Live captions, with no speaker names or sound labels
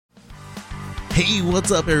Hey, what's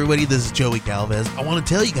up, everybody? This is Joey Galvez. I want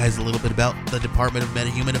to tell you guys a little bit about the Department of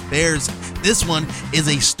Meta-Human Affairs. This one is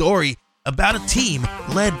a story about a team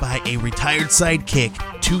led by a retired sidekick,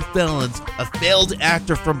 2 felons, a failed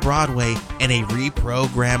actor from Broadway, and a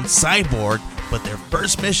reprogrammed cyborg. But their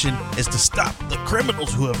first mission is to stop the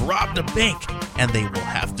criminals who have robbed a bank, and they will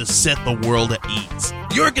have to set the world at ease.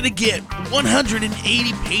 You're going to get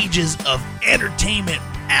 180 pages of entertainment,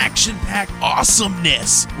 action-packed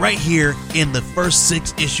awesomeness right here in the first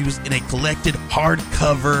 6 issues in a collected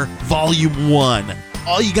hardcover volume 1.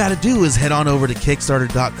 All you gotta do is head on over to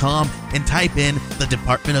Kickstarter.com and type in the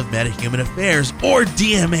Department of Meta-Human Affairs or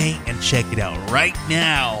DMA and check it out right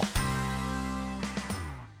now.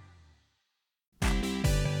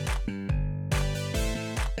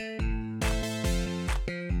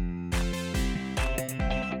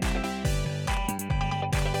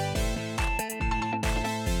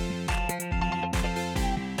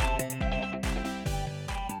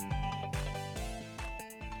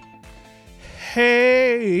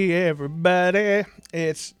 Hey everybody,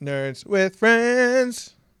 it's Nerds with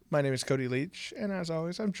Friends. My name is Cody Leach, and as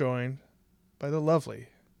always, I'm joined by the lovely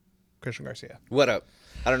Christian Garcia. What up?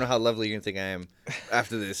 I don't know how lovely you're going to think I am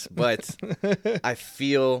after this, but I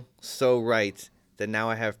feel so right that now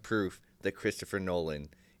I have proof that Christopher Nolan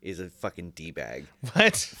is a fucking D-bag.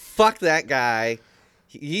 What? Fuck that guy.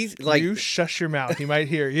 He's like... You shush your mouth. He might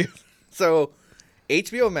hear you. So,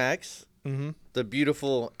 HBO Max, the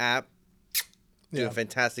beautiful app, did a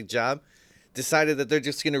fantastic job, decided that they're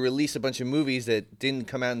just going to release a bunch of movies that didn't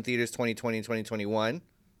come out in theaters 2020 and 2021.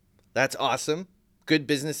 That's awesome. Good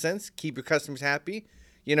business sense. Keep your customers happy.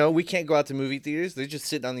 You know, we can't go out to movie theaters. They're just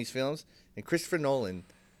sitting on these films. And Christopher Nolan,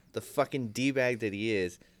 the fucking D-bag that he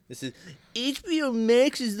is, this is, HBO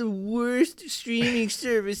Max is the worst streaming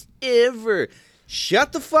service ever.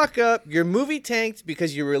 Shut the fuck up. Your movie tanked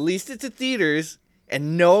because you released it to theaters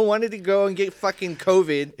and no one wanted to go and get fucking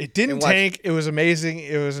COVID. It didn't tank. It was amazing.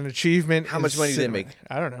 It was an achievement. How much money did it make?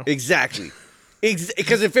 I don't know. Exactly.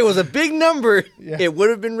 Because if it was a big number, it would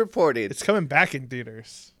have been reported. It's coming back in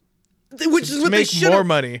theaters. Which is what make they should more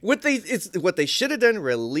money. What they should have done,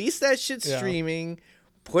 release that shit streaming,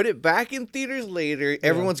 put it back in theaters later.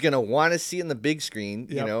 Everyone's going to want to see it in the big screen,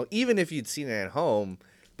 you know, even if you'd seen it at home.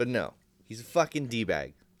 But no, he's a fucking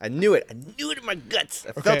D-bag. I knew it. I knew it in my guts.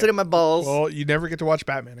 I felt it in my balls. Well, you never get to watch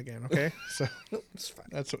Batman again, okay? So it's fine.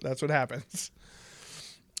 That's what happens.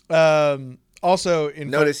 Also,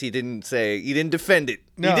 notice he didn't defend it.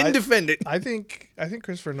 No, he didn't defend it. I think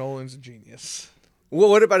Christopher Nolan's a genius. Well,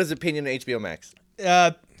 what about his opinion on HBO Max?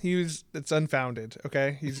 It's unfounded.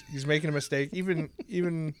 Okay, he's making a mistake.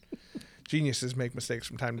 Even geniuses make mistakes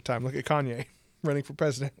from time to time. Look at Kanye running for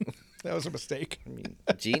president. That was a mistake. I mean,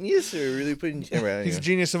 genius or really putting... He's a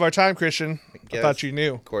genius of our time, Christian. I thought you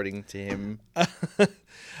knew. According to him.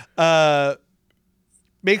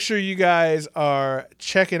 Make sure you guys are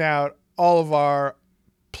checking out all of our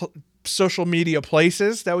social media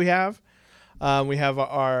places that we have. We have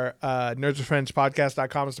our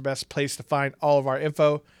nerdswithfriendspodcast.com is the best place to find all of our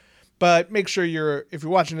info. But make sure if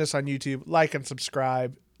you're watching this on YouTube, like and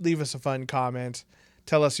subscribe. Leave us a fun comment.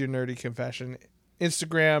 Tell us your nerdy confession.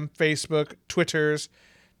 Instagram, Facebook, Twitters,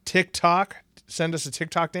 TikTok. Send us a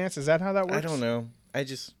TikTok dance. Is that how that works? I don't know. I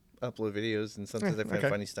just upload videos and sometimes I find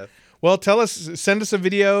funny stuff. Well, send us a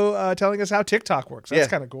video telling us how TikTok works. That's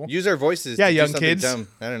kind of cool. Use our voices. Yeah, to young do something kids. Dumb.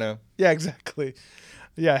 I don't know. Yeah, exactly.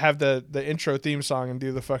 Yeah, have the intro theme song and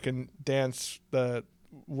do the fucking dance, the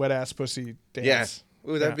wet ass pussy dance.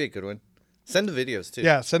 Yeah. Ooh, that'd be a good one. Send the videos too.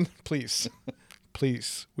 Yeah, please.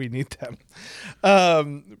 Please, we need them.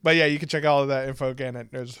 But yeah, you can check all of that info again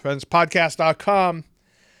at nerdswithfriendspodcast.com.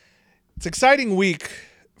 It's an exciting week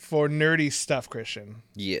for nerdy stuff, Christian.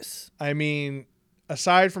 Yes. I mean,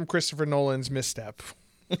 aside from Christopher Nolan's misstep,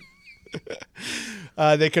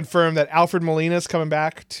 they confirmed that Alfred Molina's coming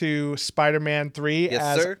back to Spider-Man 3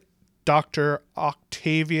 as sir. Dr.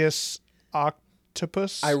 Octavius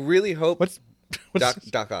Octopus. I really hope... Otto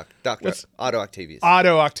Octavius.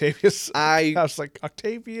 Otto Octavius. I was like,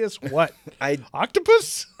 Octavius what?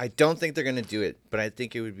 Octopus? I don't think they're going to do it, but I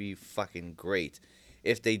think it would be fucking great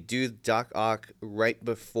if they do Doc Ock right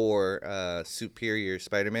before Superior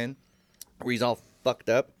Spider-Man, where he's all fucked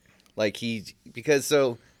up. Anyone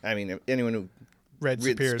who read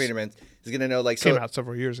Spider-Man is going to know, came out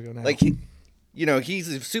several years ago now. He's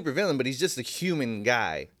a super villain, but he's just a human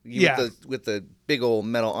guy with the big old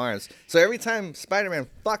metal arms. So every time Spider-Man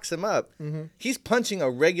fucks him up, he's punching a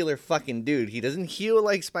regular fucking dude. He doesn't heal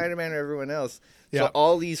like Spider-Man or everyone else. So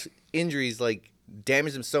all these injuries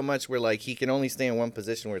damaged him so much where like he can only stay in one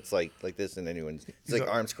position where it's like this, and he's like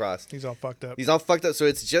arms crossed. He's all fucked up. He's all fucked up. So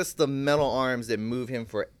it's just the metal arms that move him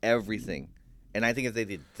for everything. And I think if they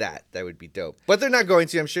did that would be dope. But they're not going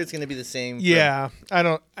to. I'm sure it's going to be the same. Yeah,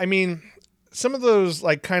 I mean, some of those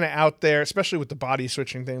like kind of out there, especially with the body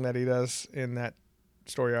switching thing that he does in that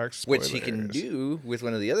story arc, which he can do with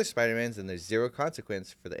one of the other Spider-Mans, and there's zero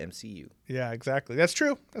consequence for the MCU. Yeah, exactly. That's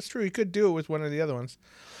true. He could do it with one of the other ones.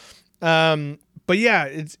 But yeah,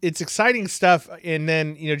 it's exciting stuff. And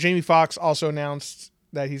then Jamie Foxx also announced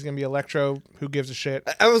that he's going to be Electro. Who gives a shit?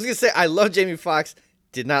 I was going to say I love Jamie Foxx.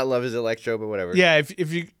 Did not love his Electro, but whatever. Yeah,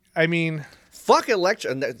 if you, I mean, fuck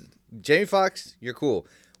Electro. Jamie Foxx, you're cool.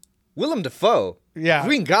 Willem Dafoe, yeah,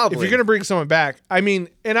 Green Goblin. If you're gonna bring someone back, I mean,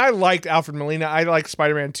 and I liked Alfred Molina. I like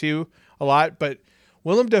Spider-Man 2 a lot, but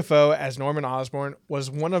Willem Dafoe as Norman Osborn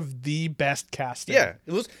was one of the best casting. Yeah,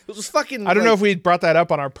 it was fucking. I don't know if we brought that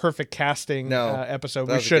up on our perfect casting episode.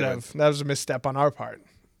 We should have. One. That was a misstep on our part.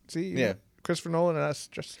 See, yeah. Christopher Nolan and us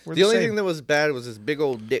we're the only same. thing that was bad was his big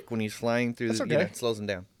old dick when he's flying through. That's okay. It slows him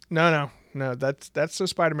down. No. That's so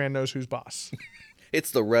Spider-Man knows who's boss. It's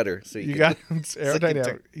the rudder. So you got it's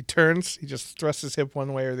aerodynamic. He turns. He just thrusts his hip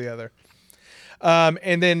one way or the other.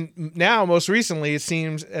 And then now, most recently, it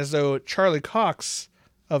seems as though Charlie Cox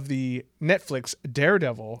of the Netflix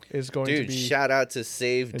Daredevil is going to be. Shout out to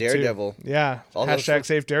Save Daredevil. Yeah. Hashtag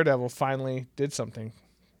Save Daredevil finally did something,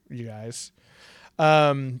 you guys.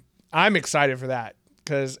 I'm excited for that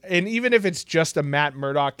and even if it's just a Matt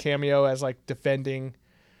Murdock cameo as like defending,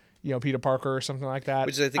 Peter Parker or something like that,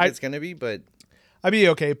 which I think it's going to be, but I'd be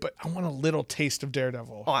okay. But I want a little taste of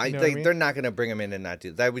Daredevil. Oh, I think they're not going to bring him in and not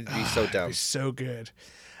do that. That would be so dumb. Be so good.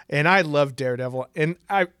 And I love Daredevil, and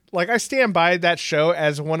I stand by that show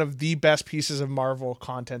as one of the best pieces of Marvel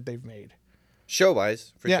content they've made. Show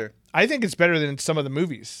wise, for sure. I think it's better than some of the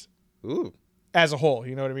movies. Ooh. As a whole,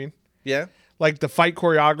 you know what I mean? Yeah. Like the fight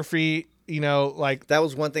choreography, like that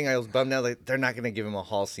was one thing I was bummed out. Like they're not going to give him a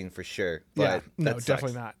hall scene for sure. But no,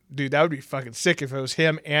 definitely not, dude. That would be fucking sick if it was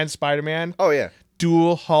him and Spider-Man. Oh yeah,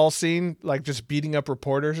 dual hall scene, like just beating up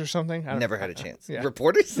reporters or something. Never had a chance. Yeah.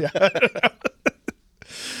 Reporters? Yeah.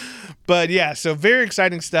 But yeah, so very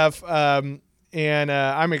exciting stuff. And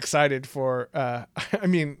I'm excited for. I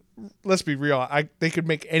mean, let's be real. They could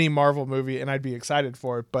make any Marvel movie, and I'd be excited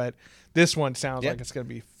for it. But this one sounds like it's gonna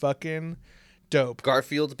be fucking dope.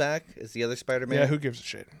 Garfield's back as the other Spider-Man. Yeah, who gives a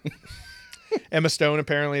shit? Emma Stone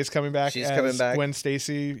apparently is coming back. She's coming back. Gwen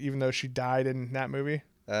Stacy, even though she died in that movie.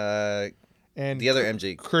 And the other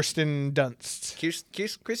MJ, Kirsten Dunst.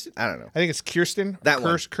 Kirsten? I don't know. I think it's Kirsten. That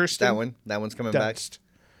one. Kirsten. That one's coming Dunst. back.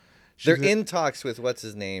 They're in talks with what's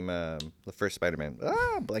his name, the first Spider-Man.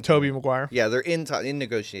 Tobey Maguire. Yeah, they're in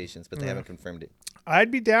negotiations, but they haven't confirmed it.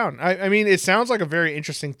 I'd be down. I mean, it sounds like a very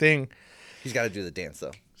interesting thing. He's got to do the dance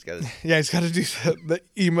though. He's got to do the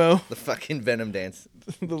emo, the fucking Venom dance,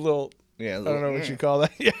 the little. Yeah, I don't know what you call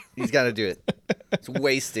that. Yeah, he's got to do it. It's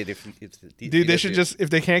wasted if dude. They should if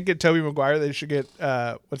they can't get Tobey Maguire, they should get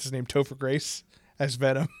what's his name, Topher Grace as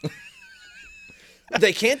Venom.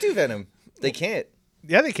 They can't do Venom. They can't.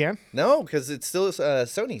 Yeah, they can. No, because it's still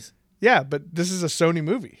Sony's. Yeah, but this is a Sony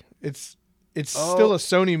movie. It's still a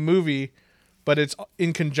Sony movie, but it's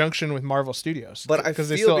in conjunction with Marvel Studios. But because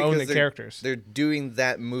they still own the characters. They're doing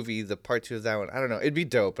that movie, the part 2 of that one. I don't know. It'd be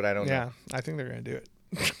dope, but I don't know. Yeah, I think they're gonna do it.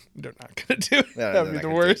 They're not gonna do it. No, that would be the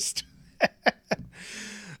worst.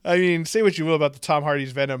 I mean, say what you will about the Tom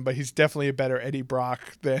Hardy's Venom, but he's definitely a better Eddie Brock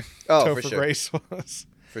than Topher Grace was.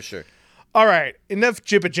 For sure. All right, enough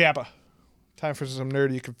jibba jabba. Time for some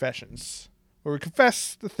nerdy confessions, where we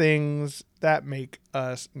confess the things that make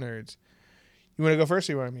us nerds. You want to go first,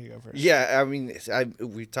 or you want me to go first? Yeah, I mean,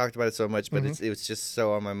 we talked about it so much, but it was just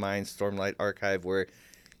so on my mind. Stormlight Archive, where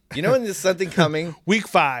when there's something coming. Week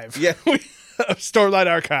 5. Yeah. Stormlight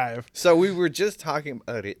Archive. So we were just talking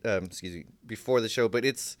about it. Before the show, but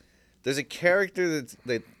there's a character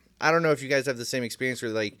that I don't know if you guys have the same experience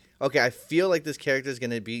where like, okay, I feel like this character is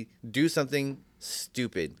gonna do something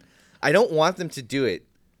stupid. I don't want them to do it,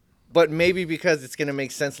 but maybe because it's gonna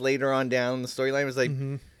make sense later on down the storyline. Was like,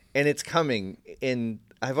 and it's coming, and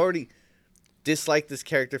I've already disliked this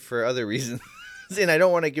character for other reasons, and I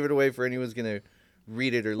don't want to give it away for anyone who's gonna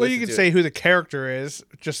read it or listen to it. Well, you can say who the character is,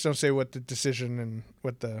 just don't say what the decision and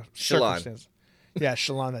what the circumstance. Yeah,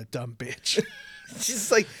 Shalon, that dumb bitch.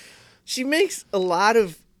 She's like, she makes a lot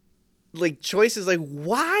of like choices. Like,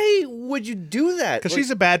 why would you do that? Because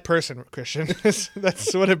she's a bad person, Christian.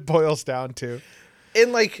 That's what it boils down to.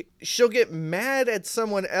 And like, she'll get mad at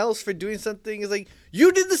someone else for doing something. It's like,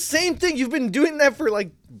 you did the same thing. You've been doing that for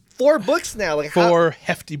like 4 books now. Like 4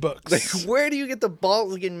 hefty books. Like, where do you get the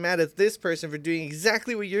balls of getting mad at this person for doing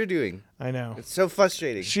exactly what you're doing? I know. It's so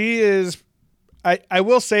frustrating. She is. I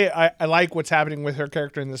will say I like what's happening with her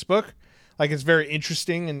character in this book. Like, it's very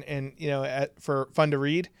interesting and for fun to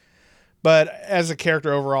read. But as a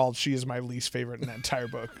character overall, she is my least favorite in that entire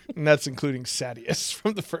book, and that's including Sadius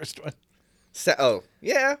from the first one.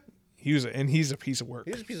 Yeah. He's a piece of work.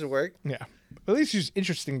 He's a piece of work. Yeah, but at least he's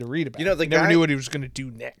interesting to read about. You know, the never guy knew what he was going to do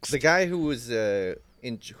next. The guy who was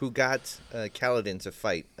who got Kaladin to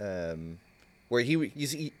fight, where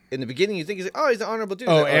he's in the beginning, you think he's like, oh, he's an honorable dude.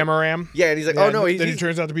 Oh, like, Amaram. Yeah, and he's like, oh no, then he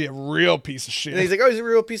turns out to be a real piece of shit. And he's like, oh, he's a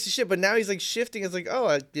real piece of shit. But now he's like shifting. It's like, oh,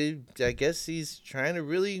 I guess he's trying to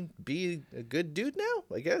really be a good dude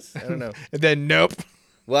now. I guess I don't know. And then nope.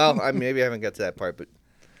 Well, maybe I haven't got to that part, but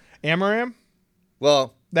Amaram.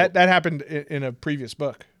 Well, that happened in a previous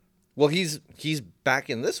book. Well, he's back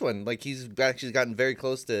in this one. Like, he's actually gotten very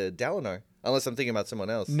close to Dalinar, unless I'm thinking about someone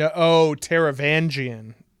else. No,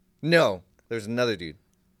 Taravangian. No, there's another dude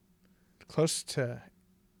close to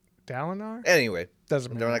Dalinar. Anyway,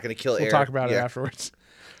 doesn't matter. They're not going to kill. We'll talk about it afterwards.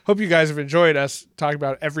 Hope you guys have enjoyed us talking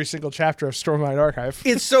about every single chapter of Stormlight Archive.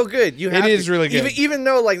 It's so good. It is really good. Even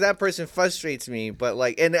though like that person frustrates me, but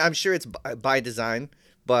like, and I'm sure it's by design,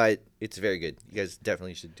 but it's very good. You guys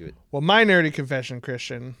definitely should do it. Well, my nerdy confession,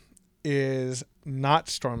 Christian, is not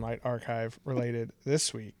Stormlight Archive related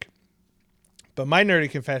this week, but my nerdy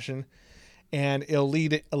confession, and it'll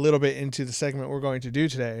lead it a little bit into the segment we're going to do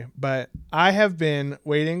today. But I have been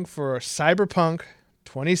waiting for Cyberpunk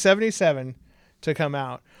 2077 to come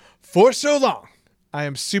out for so long. I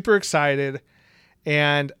am super excited.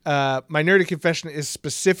 And my nerdy confession is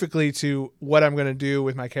specifically to what I'm going to do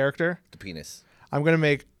with my character. The penis. I'm going to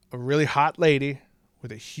make a really hot lady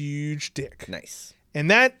with a huge dick. Nice.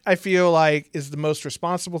 And that, I feel like, is the most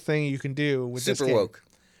responsible thing you can do with this game. Super woke.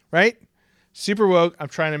 Right? Super woke. I'm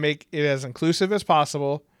trying to make it as inclusive as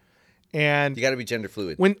possible. And you got to be gender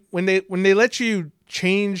fluid. When they let you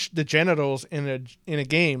change the genitals in a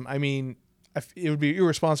game, I mean, it would be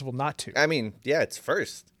irresponsible not to. I mean, yeah, it's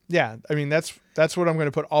first. Yeah, I mean, that's what I'm going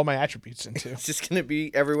to put all my attributes into. It's just going to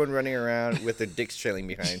be everyone running around with their dicks trailing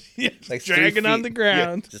behind. Yeah, like dragging on the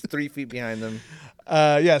ground. Yeah, just 3 feet behind them.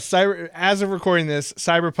 As of recording this,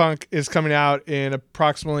 Cyberpunk is coming out in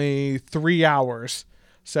approximately 3 hours.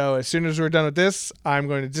 So as soon as we're done with this, I'm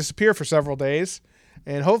going to disappear for several days,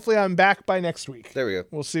 and hopefully I'm back by next week. There we go.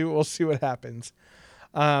 We'll see what happens.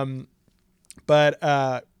 But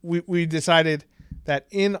we decided that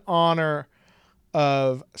in honor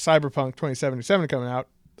of Cyberpunk 2077 coming out,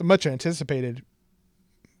 the much anticipated,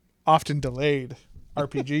 often delayed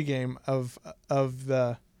RPG game of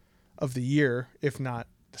the year, if not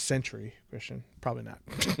the century, Christian, probably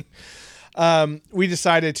not. We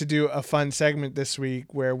decided to do a fun segment this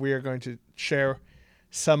week where we are going to share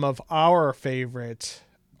some of our favorite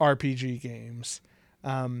RPG games,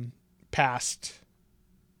 past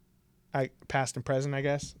and present, I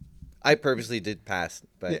guess. I purposely did past,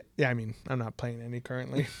 but yeah, I mean, I'm not playing any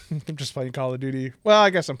currently. I'm just playing Call of Duty. Well, I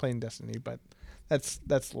guess I'm playing Destiny, but that's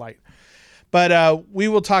light. But we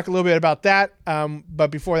will talk a little bit about that. But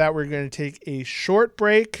before that, we're going to take a short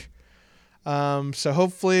break. So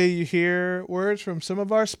hopefully you hear words from some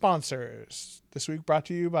of our sponsors. This week brought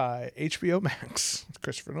to you by HBO Max.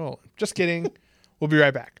 Christopher Nolan. Just kidding. We'll be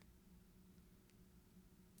right back.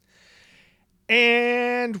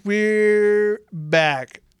 And we're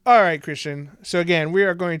back. All right, Christian. So again, we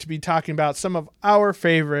are going to be talking about some of our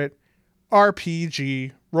favorite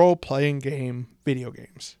RPG role-playing game video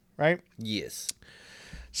games, right? Yes.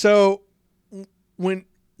 So when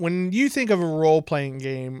you think of a role-playing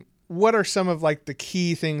game, what are some of like the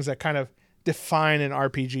key things that kind of define an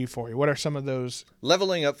RPG for you? What are some of those?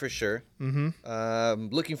 Leveling up for sure. Mm-hmm.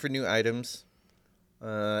 Looking for new items.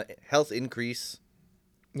 Health increase.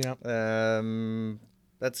 Yeah.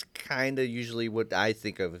 That's kind of usually what I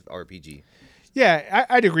think of RPG. Yeah,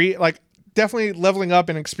 I'd agree. Like, definitely leveling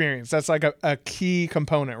up in experience. That's like a key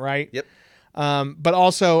component, right? Yep. But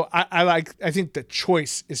also, I think the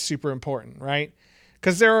choice is super important, right?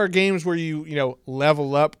 Because there are games where you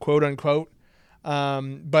level up, quote unquote,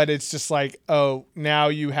 but it's just like, oh, now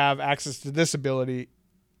you have access to this ability.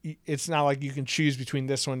 It's not like you can choose between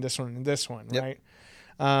this one, and this one, yep.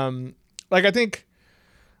 Right? Like, I think,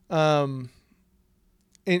 and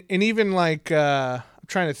even like, I'm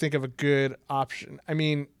trying to think of a good option. I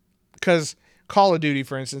mean, because Call of Duty,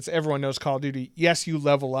 for instance, everyone knows Call of Duty. Yes, you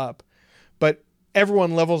level up, but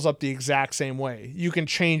everyone levels up the exact same way. You can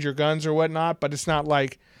change your guns or whatnot, but it's not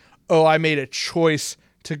like, oh, I made a choice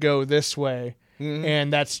to go this way.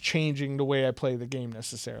 and that's changing the way I play the game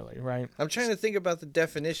necessarily, right? I'm trying to think about the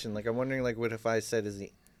definition. Like, I'm wondering, like, what if I said is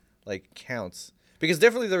the, like, counts? Because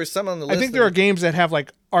definitely there was some on the list. I think there are games that have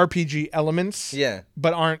like RPG elements, Yeah.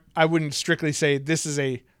 but aren't. I wouldn't strictly say this is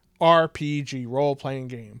a RPG role playing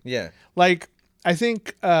game. Yeah. Like I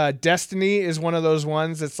think Destiny is one of those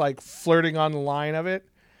ones that's like flirting on the line of it,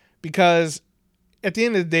 because at the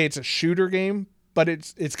end of the day, it's a shooter game, but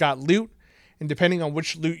it's got loot, and depending on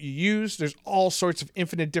which loot you use, there's all sorts of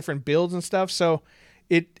infinite different builds and stuff. So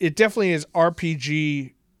it definitely is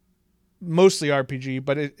RPG. Mostly RPG,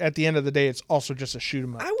 but at the end of the day, it's also just a shoot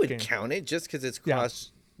 'em up. I would game. count it just because it's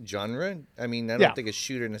cross genre. I mean, I don't Yeah. think a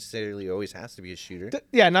shooter necessarily always has to be a shooter.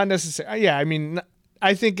 Yeah, not necessarily. Yeah, I mean,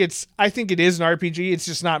 I think it is an RPG. It's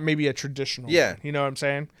just not maybe a traditional. Yeah. one, you know what I'm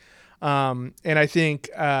saying? And I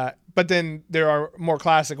think, but then there are more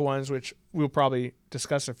classic ones which we'll probably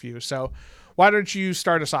discuss a few. So, why don't you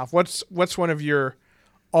start us off? What's one of your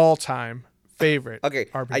all-time favorite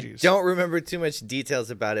RPGs? I don't remember too much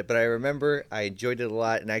details about it, but I remember I enjoyed it a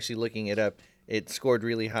lot, and actually looking it up, it scored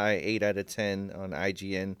really high, 8 out of 10 on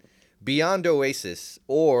IGN. Beyond Oasis,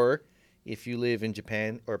 or if you live in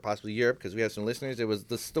Japan or possibly Europe, because we have some listeners, it was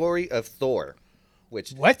The Story of Thor,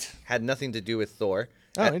 which What? had nothing to do with Thor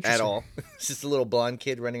Oh, at interesting. all. It's just a little blonde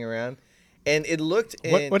kid running around. And it looked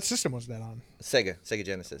in What system was that on? Sega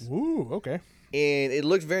Genesis. Ooh, okay. And it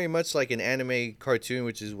looked very much like an anime cartoon,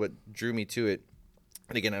 which is what drew me to it.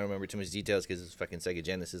 And again, I don't remember too much details because it's fucking Sega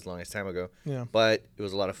Genesis, longest time ago. Yeah. But it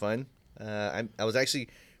was a lot of fun. I was actually,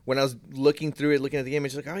 when I was looking through it, looking at the game,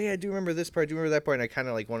 it's like, oh yeah, I do remember this part, I do remember that part, and I kind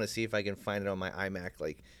of like want to see if I can find it on my iMac,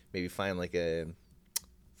 like maybe find like a,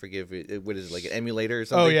 what is it, like an emulator or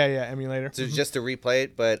something. Oh yeah, emulator. So just to replay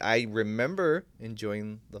it, but I remember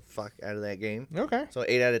enjoying the fuck out of that game. Okay. So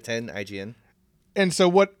 8 out of 10 IGN. And so,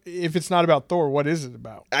 what if it's not about Thor? What is it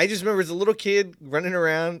about? I just remember as a little kid running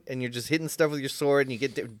around and you're just hitting stuff with your sword and you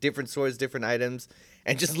get different swords, different items.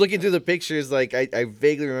 And just looking through the pictures, like I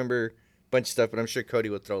vaguely remember a bunch of stuff, but I'm sure Cody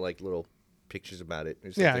would throw like little pictures about it.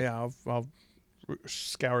 Or something. Yeah. I'll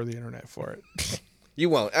scour the internet for it. You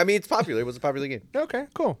won't. I mean, it's popular. It was a popular game. Okay,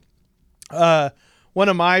 cool. One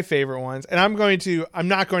of my favorite ones, and I'm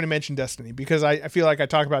not going to mention Destiny because I feel like I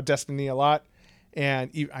talk about Destiny a lot.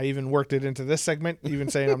 And I even worked it into this segment, even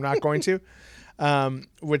saying I'm not going to,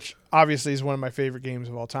 which obviously is one of my favorite games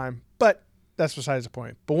of all time. But that's besides the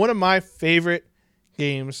point. But one of my favorite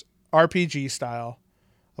games, RPG style,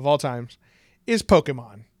 of all times, is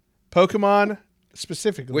Pokemon. Pokemon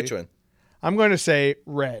specifically. Which one? I'm going to say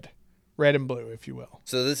red and blue, if you will.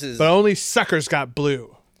 So this is. But only suckers got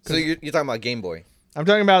blue. So you're talking about Game Boy. I'm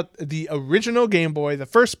talking about the original Game Boy, the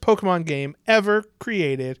first Pokemon game ever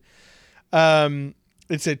created.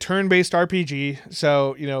 It's a turn-based RPG,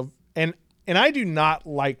 so and I do not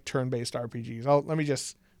like turn-based RPGs. Let me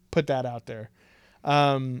just put that out there.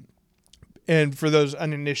 And for those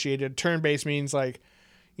uninitiated, turn-based means like,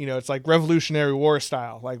 it's like Revolutionary War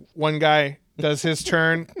style. Like one guy does his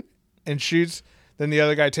turn and shoots, then the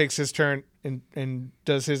other guy takes his turn and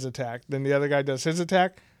does his attack. Then the other guy does his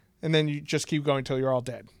attack, and then you just keep going until you're all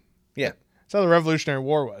dead. Yeah. That's how the Revolutionary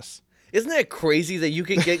War was. Isn't that crazy that you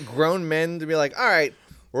can get grown men to be like, all right,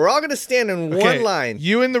 we're all going to stand in one line.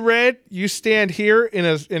 You in the red, you stand here in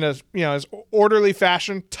a as orderly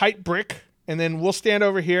fashion, tight brick, and then we'll stand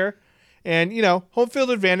over here, and home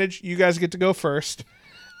field advantage. You guys get to go first.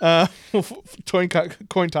 Coin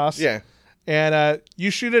toss. Yeah. And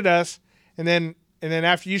you shoot at us, and then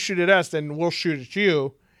after you shoot at us, then we'll shoot at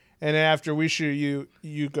you. And then after we shoot you,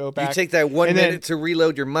 you go back. You take that 1 minute to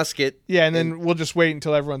reload your musket. Yeah, and then we'll just wait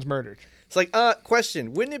until everyone's murdered. It's like,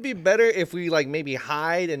 question. Wouldn't it be better if we like maybe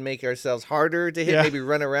hide and make ourselves harder to hit, maybe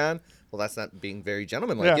run around? Well, that's not being very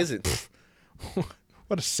gentlemanlike, is it?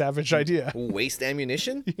 What a savage idea. Waste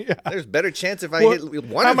ammunition? Yeah. The's better chance if I hit one of you.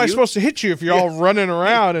 How am I supposed to hit you if you're all running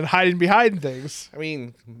around and hiding behind things? I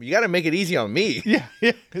mean, you got to make it easy on me. Yeah.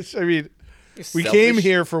 I mean, we selfish. came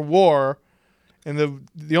here for war. And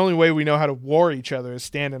the only way we know how to war each other is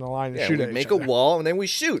stand in a line and shoot at each other. We make a wall and then we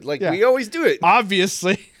shoot like we always do it.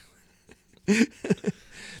 Obviously.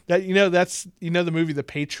 That's the movie The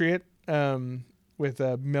Patriot with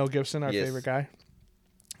Mel Gibson, our favorite guy.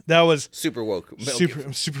 That was super woke.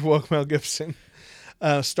 Super woke Mel Gibson,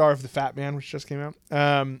 star of The Fat Man, which just came out.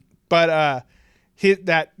 But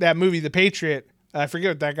that movie The Patriot, I forget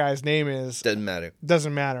what that guy's name is. Doesn't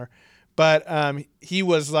matter. But he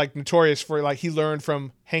was like notorious for like he learned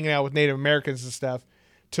from hanging out with Native Americans and stuff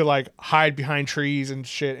to like hide behind trees and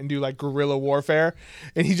shit and do like guerrilla warfare,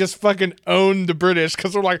 and he just fucking owned the British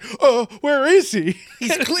because they're like, oh, where is he?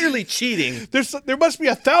 He's clearly cheating. There must be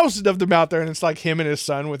 1,000 of them out there, and it's like him and his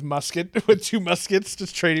son with with 2 muskets,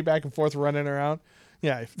 just trading back and forth, running around.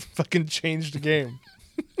 Yeah, he fucking changed the game.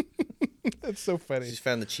 That's so funny. Just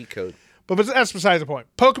found the cheat code. But that's besides the point.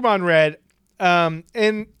 Pokemon Red,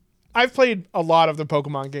 and I've played a lot of the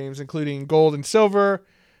Pokemon games, including Gold and Silver,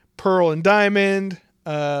 Pearl and Diamond,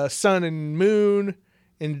 Sun and Moon,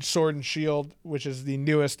 and Sword and Shield, which is the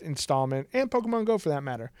newest installment, and Pokemon Go for that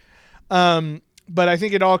matter. But I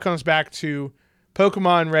think it all comes back to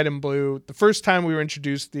Pokemon Red and Blue. The first time we were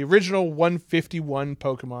introduced, the original 151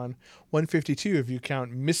 Pokemon, 152 if you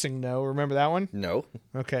count Missing No. Remember that one? No.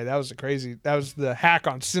 Okay, that was the hack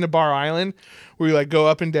on Cinnabar Island, where you like go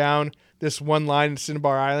up and down this one line in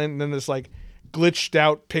Cinnabar Island, and then this like glitched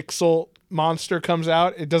out pixel monster comes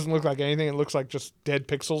out. It doesn't look like anything. It looks like just dead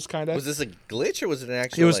pixels, kind of. Was this a glitch or was it an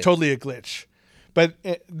actual? It was totally a glitch. But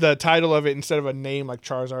the title of it, instead of a name like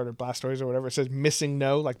Charizard or Blastoise or whatever, it says Missing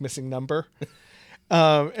No, like missing number.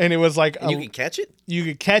 And it was like you could catch it? You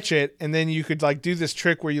could catch it, and then you could like do this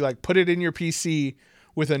trick where you like put it in your PC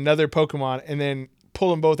with another Pokemon and then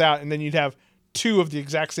pull them both out, and then you'd have 2 of the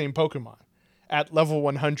exact same Pokemon at level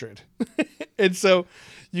 100. And so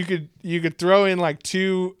you could throw in like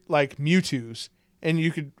 2 like Mewtwo's, and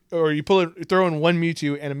you throw in 1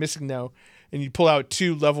 Mewtwo and a Missing No, and you pull out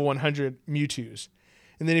 2 level 100 Mewtwo's.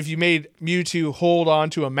 And then if you made Mewtwo hold on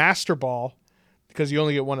to a Master Ball, because you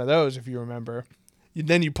only get one of those if you remember,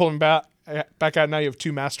 then you pull them back out. Now you have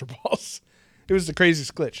 2 Master Balls. It was the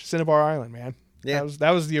craziest glitch. Cinnabar Island, man. Yeah,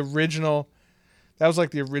 that was the original. That was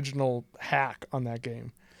like the original hack on that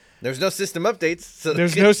game. There's no system updates. So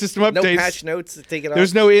there's no system updates. No patch notes to take it off.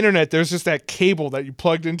 There's no internet. There's just that cable that you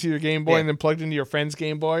plugged into your Game Boy and then plugged into your friend's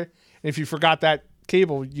Game Boy. And if you forgot that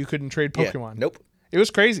cable, you couldn't trade Pokemon. Yeah. Nope. It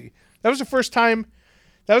was crazy. That was the first time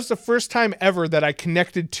ever that I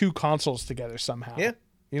connected 2 consoles together somehow. Yeah.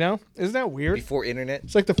 You know? Isn't that weird? Before internet.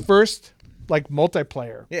 It's like the first like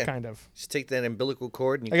multiplayer kind of. Just take that umbilical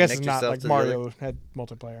cord and you I guess connect it's not yourself like to Mario the other. had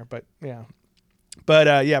multiplayer, but yeah.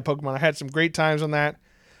 But yeah, Pokemon. I had some great times on that.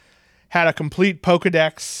 Had a complete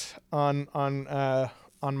Pokedex on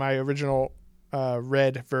my original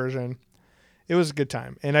Red version. It was a good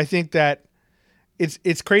time, and I think that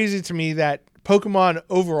it's crazy to me that Pokemon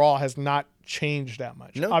overall has not changed that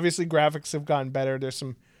much. No. Obviously, graphics have gotten better. There's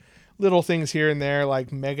some little things here and there,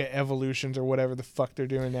 like Mega Evolutions or whatever the fuck they're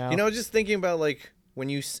doing now. You know, just thinking about like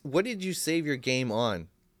what did you save your game on?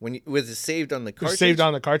 Was it saved on the cartridge? It was saved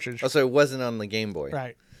on the cartridge. Oh, so it wasn't on the Game Boy.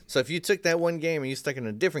 Right. So if you took that one game and you stuck it in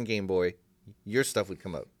a different Game Boy, your stuff would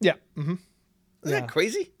come up. Yeah. Mm-hmm. Isn't that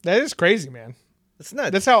crazy? That is crazy, man. It's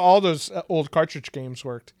nuts. That's how all those old cartridge games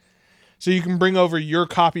worked. So you can bring over your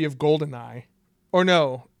copy of GoldenEye. Or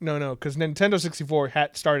no, because Nintendo 64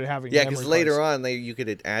 started having Yeah, memory because later cards. on you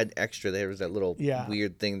could add extra. There was that little Yeah.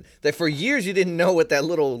 weird thing that for years you didn't know what that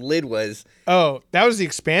little lid was. Oh, that was the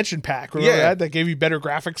expansion pack. Remember Yeah. that? That gave you better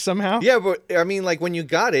graphics somehow? Yeah, but I mean, like when you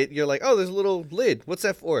got it, you're like, oh, there's a little lid. What's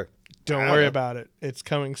that for? Don't worry about it. It's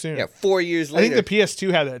coming soon. Yeah, 4 years I later. think the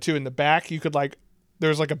PS2 had that too. In the back, you could like, there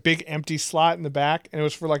was like a big empty slot in the back, and it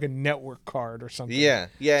was for like a network card or something. Yeah,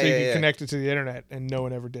 So you yeah. could connect it to the internet, and no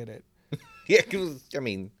one ever did it. Yeah, 'cause, I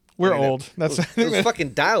mean, We're internet- old. That's it was fucking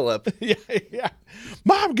dial up. yeah.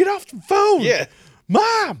 Mom, get off the phone. Yeah.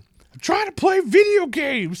 Mom, I'm trying to play video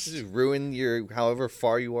games. Just ruin your however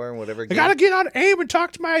far you are and whatever. I gotta get on AIM and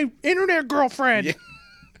talk to my internet girlfriend.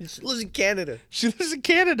 Yeah. She lives in Canada. She lives in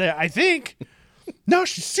Canada, I think. No,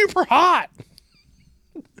 she's super hot.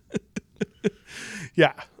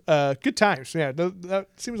 Yeah. Good times. Yeah, that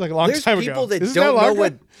seems like a long There's time ago. people that Isn't don't long know ago?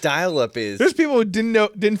 what dial up is. There's people who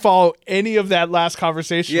didn't follow any of that last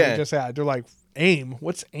conversation Yeah. we just had. They're like, AIM?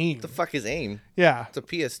 What's AIM? What the fuck is AIM? Yeah. It's a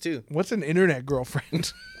PS2. What's an internet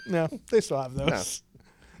girlfriend? No, they still have those.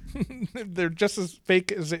 They're just as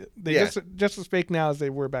fake as just as fake now as they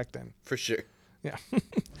were back then. For sure. Yeah.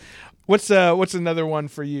 What's another one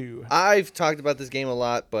for you? I've talked about this game a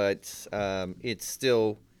lot, but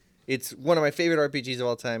it's one of my favorite RPGs of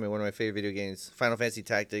all time and one of my favorite video games, Final Fantasy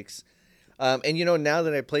Tactics. And you know, now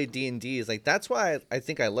that I play D&D, is like that's why I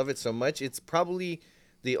think I love it so much. It's probably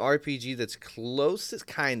the RPG that's closest,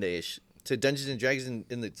 kinda-ish, to Dungeons and Dragons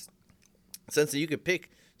in the sense that you could pick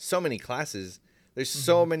so many classes. There's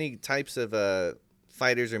so many types of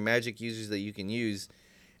fighters or magic users that you can use.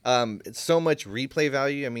 It's so much replay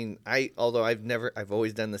value. I mean, I've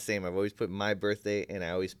always done the same. I've always put my birthday and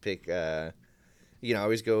I always pick I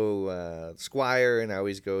always go Squire, and I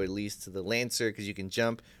always go at least to the Lancer because you can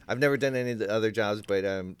jump. I've never done any of the other jobs, but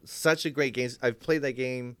such a great game. I've played that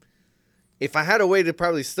game. If I had a way to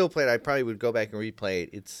probably still play it, I probably would go back and replay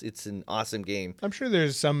it. It's an awesome game. I'm sure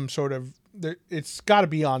there's some sort of it's got to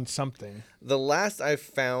be on something. The last I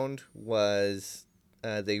found was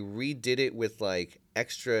they redid it with like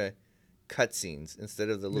extra cutscenes instead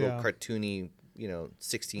of the little cartoony,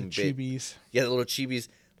 16-bit Chibis. Yeah, the little chibis.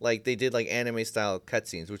 Like they did like anime style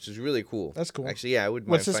cutscenes, which is really cool. That's cool. Actually, yeah, I would.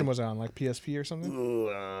 What system was it on? Like PSP or something?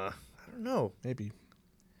 I don't know. Maybe.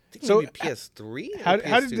 I think maybe PS3.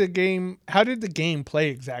 How did the game play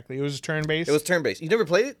exactly? It was turn based. It was turn based. You never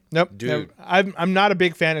played it? Nope, dude. Never. I'm not a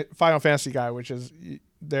big fan of Final Fantasy guy, which is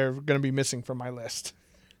they're going to be missing from my list.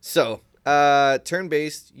 So, turn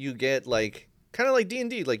based, you get like kind of like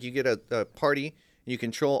D&D. Like you get a party, you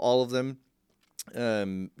control all of them.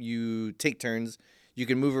 You take turns. You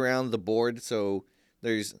can move around the board, so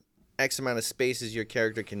there's X amount of spaces your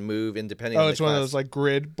character can move, and depending on the it's one of those like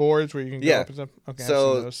grid boards where you can go up and stuff. Okay, so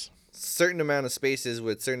I've seen those. Certain amount of spaces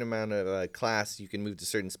with certain amount of class, you can move to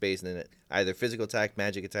certain space, and then either physical attack,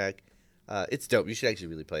 magic attack. It's dope. You should actually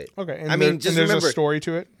really play it. Okay, and just there's remember a story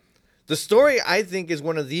to it. The story, I think, is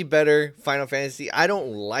one of the better Final Fantasy. I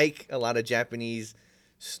don't like a lot of Japanese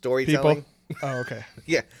storytelling. People? Oh, okay.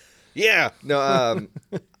 Yeah. No,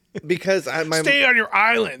 because Stay on your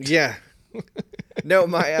island. Yeah. No,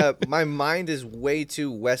 my mind is way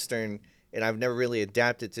too Western, and I've never really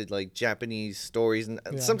adapted to like Japanese stories. And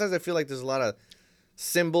sometimes I feel like there's a lot of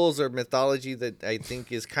symbols or mythology that I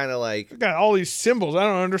think is kind of like I got all these symbols. I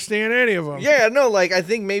don't understand any of them. Yeah, no, like I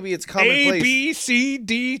think maybe it's commonplace. A, B, C,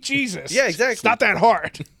 D, Jesus. Yeah, exactly. It's not that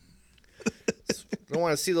hard. I don't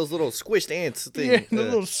want to see those little squished ants thing. Yeah, the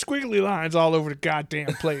little squiggly lines all over the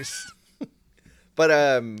goddamn place. But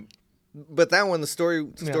that one, the story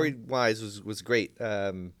wise was great.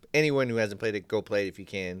 Anyone who hasn't played it, go play it if you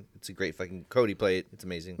can. It's a great fucking Cody play it. It's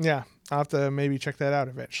amazing. Yeah, I'll have to maybe check that out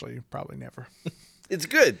eventually. Probably never. It's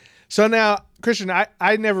good. So now, Christian,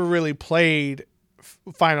 I never really played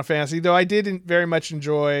Final Fantasy, though I did very much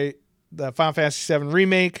enjoy the Final Fantasy VII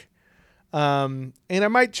Remake. And I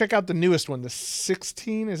might check out the newest one, the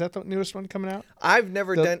 16. Is that the newest one coming out? I've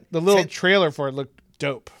never done... The little trailer for it looked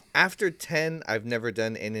dope. After 10, I've never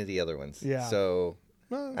done any of the other ones. Yeah. So,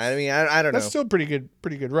 well, I mean, I don't know. That's still pretty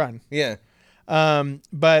good run. Yeah.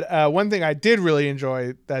 But one thing I did really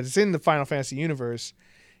enjoy that is in the Final Fantasy universe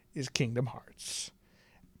is Kingdom Hearts.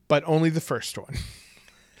 But only the first one.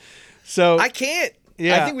 So I can't.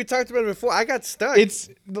 Yeah. I think we talked about it before. I got stuck. It's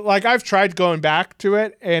like I've tried going back to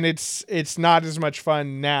it, and it's not as much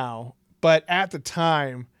fun now. But at the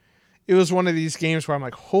time, it was one of these games where I'm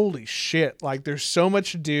like, holy shit! Like, there's so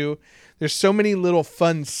much to do. There's so many little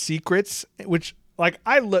fun secrets, which like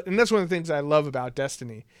and that's one of the things I love about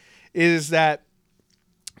Destiny, is that,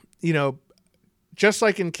 just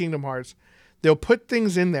like in Kingdom Hearts, they'll put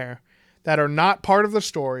things in there that are not part of the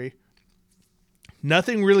story.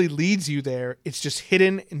 Nothing really leads you there. It's just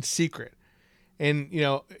hidden and secret. And,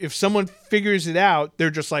 if someone figures it out,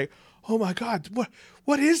 they're just like, oh my God,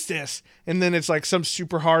 what is this? And then it's like some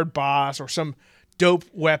super hard boss or some dope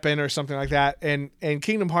weapon or something like that. And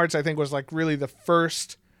Kingdom Hearts, I think, was like really the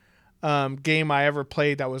first game I ever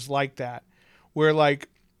played that was like that, where like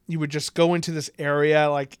you would just go into this area,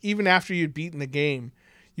 like even after you'd beaten the game,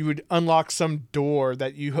 you would unlock some door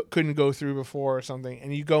that you couldn't go through before or something.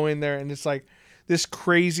 And you go in there and it's like this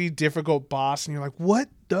crazy difficult boss. And you're like, what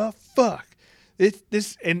the fuck?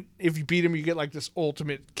 And if you beat him, you get like this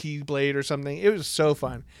ultimate Keyblade or something. It was so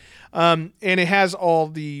fun. And it has all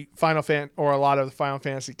the or a lot of the Final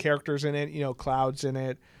Fantasy characters in it. Cloud's in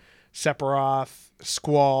it. Sephiroth,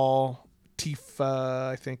 Squall,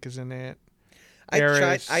 Tifa, I think is in it.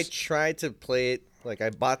 I tried to play it. Like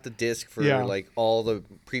I bought the disc for like all the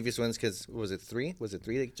previous ones because was it 3? Was it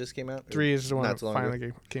 3 that just came out? 3 is the one that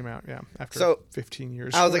finally came out. Yeah, after 15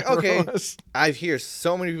 years. I was like, okay, I hear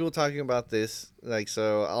so many people talking about this. Like,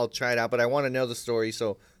 so I'll try it out, but I want to know the story,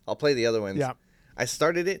 so I'll play the other ones. Yeah, I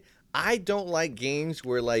started it. I don't like games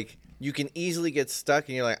where like you can easily get stuck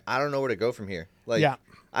and you're like, I don't know where to go from here. Like,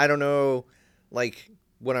 I don't know, like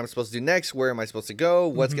what I'm supposed to do next. Where am I supposed to go?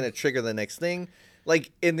 What's going to trigger the next thing?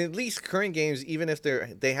 Like, in at least current games, even if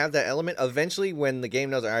they have that element, eventually when the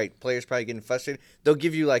game knows, all right, players probably getting frustrated, they'll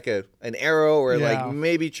give you like an arrow or like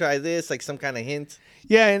maybe try this, like some kind of hint.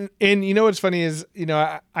 Yeah, and what's funny is,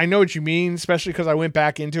 I know what you mean, especially because I went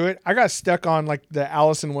back into it. I got stuck on like the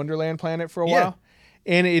Alice in Wonderland planet for a while.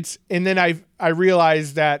 And then I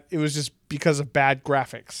realized that it was just because of bad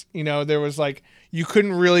graphics. There was like, you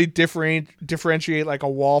couldn't really differentiate like a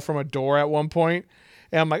wall from a door at one point.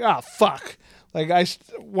 And I'm like, fuck. Like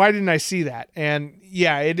why didn't I see that? And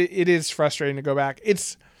yeah, it is frustrating to go back.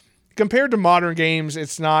 It's compared to modern games,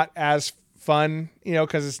 it's not as fun,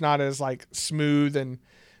 because it's not as like smooth and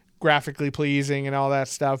graphically pleasing and all that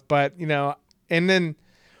stuff. But and then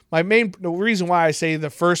the reason why I say the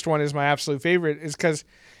first one is my absolute favorite is because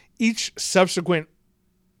each subsequent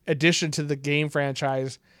addition to the game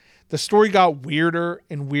franchise, the story got weirder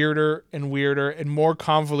and weirder and weirder and more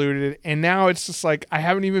convoluted. And now it's just like, I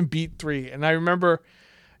haven't even beat 3. And I remember,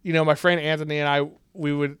 my friend Anthony and I,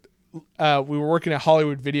 we were working at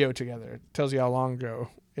Hollywood Video together. It tells you how long ago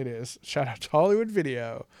it is. Shout out to Hollywood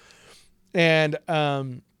Video. And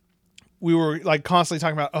we were like constantly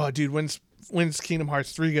talking about, oh dude, when's Kingdom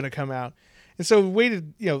Hearts 3 going to come out? And so we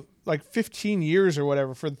waited, like 15 years or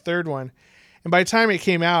whatever for the third one. And by the time it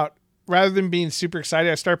came out, rather than being super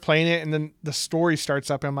excited, I start playing it, and then the story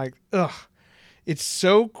starts up, and I'm like, ugh, it's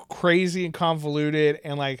so crazy and convoluted,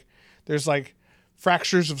 and like there's like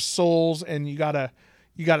fractures of souls, and you gotta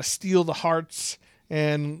steal the hearts,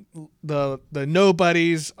 and the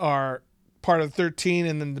nobodies are part of 13,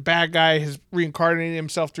 and then the bad guy has reincarnated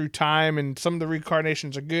himself through time, and some of the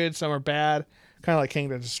reincarnations are good, some are bad. Kind of like King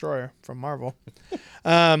the Destroyer from Marvel.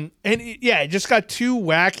 It just got too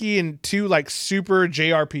wacky and too like super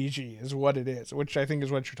JRPG is what it is, which I think is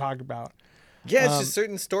what you're talking about. Yeah, it's just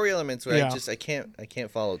certain story elements where I can't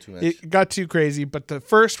follow too much. It got too crazy, but the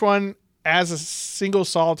first one as a single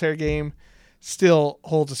solitaire game still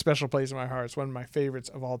holds a special place in my heart. It's one of my favorites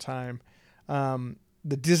of all time.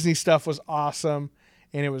 The Disney stuff was awesome.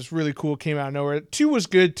 And it was really cool. It came out of nowhere. 2 was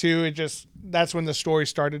good too. That's when the story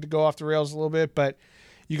started to go off the rails a little bit. But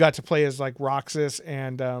you got to play as like Roxas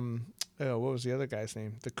and what was the other guy's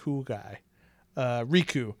name? The cool guy,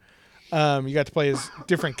 Riku. You got to play as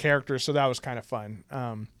different characters, so that was kind of fun.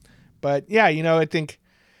 But yeah, I think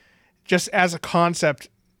just as a concept,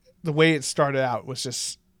 the way it started out was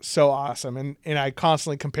just so awesome, and I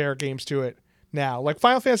constantly compare games to it now, like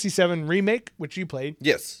Final Fantasy VII Remake, which you played.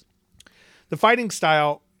 Yes. The fighting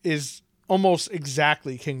style is almost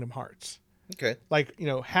exactly Kingdom Hearts. Okay. Like,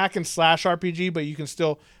 hack and slash RPG, but you can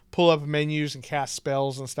still pull up menus and cast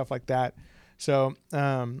spells and stuff like that. So,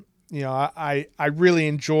 I really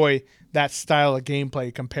enjoy that style of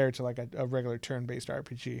gameplay compared to like a regular turn-based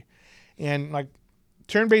RPG. And like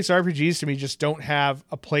turn-based RPGs to me just don't have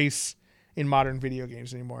a place in modern video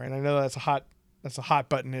games anymore. And I know that's a hot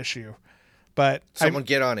button issue, but someone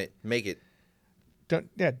get on it, make it.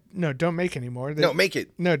 Don't make anymore. No, make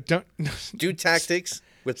it. No, don't. Do tactics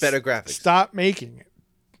with better graphics. Stop making it.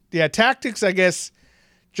 Yeah, tactics, I guess,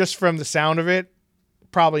 just from the sound of it,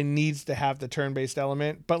 probably needs to have the turn-based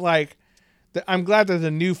element. But like, I'm glad that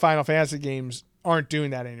the new Final Fantasy games aren't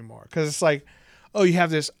doing that anymore. Because it's like, oh, you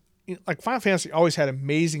have this, like Final Fantasy always had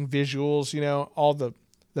amazing visuals, all the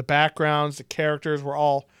backgrounds, the characters were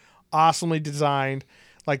all awesomely designed.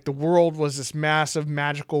 Like the world was this massive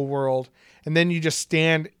magical world. And then you just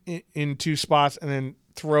stand in 2 spots and then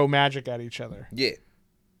throw magic at each other. Yeah.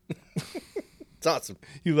 It's awesome.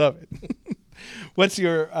 You love it. What's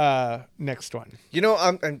your next one?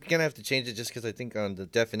 I'm going to have to change it just because I think on the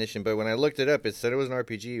definition. But when I looked it up, it said it was an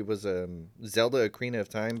RPG. It was Zelda Ocarina of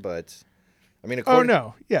Time. But, I mean, oh,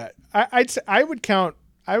 no. Yeah. I would count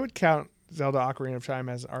Zelda Ocarina of Time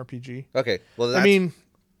as an RPG. Okay. Well, I mean,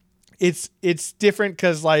 it's different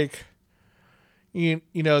because, like,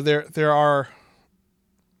 there are,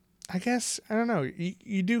 I guess, I don't know,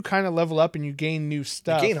 you do kind of level up and you gain new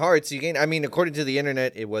stuff. You gain hearts, I mean, according to the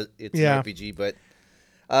internet, it's an RPG, but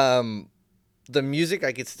the music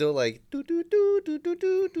I could still like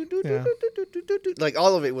like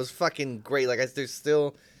all of it was fucking great. Like there's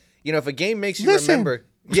still, if a game makes you remember,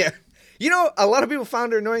 yeah. A lot of people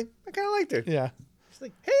found her annoying. I kind of liked her. Yeah. It's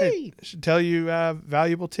like, hey, I should tell you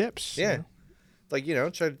valuable tips. Yeah. Like, try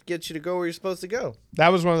to get you to go where you're supposed to go. That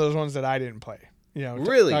was one of those ones that I didn't play.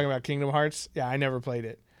 Really? Talking about Kingdom Hearts. Yeah, I never played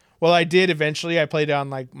it. Well, I did eventually. I played it on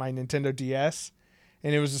like my Nintendo DS,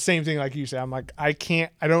 and it was the same thing like you said. I'm like, I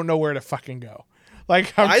don't know where to fucking go.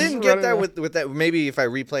 Like I didn't get that with that. Maybe if I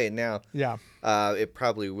replay it now, yeah, it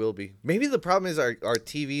probably will be. Maybe the problem is our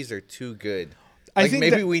TVs are too good. I think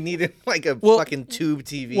maybe we needed like a fucking tube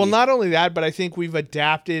TV. Well, not only that, but I think we've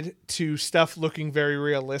adapted to stuff looking very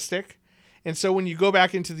realistic. And so when you go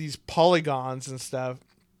back into these polygons and stuff,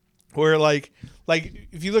 where like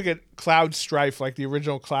if you look at Cloud Strife, like the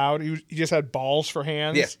original Cloud, he just had balls for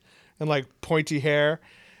hands and like pointy hair,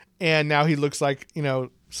 and now he looks like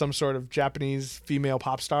some sort of Japanese female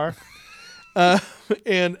pop star. But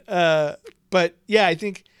yeah, I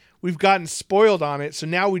think we've gotten spoiled on it, so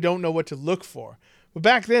now we don't know what to look for. But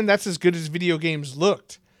back then, that's as good as video games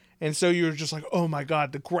looked. And so you're just like, oh my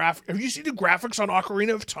God, have you seen the graphics on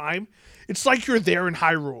Ocarina of Time? It's like you're there in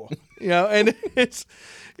Hyrule, and it's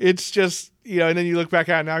just, and then you look back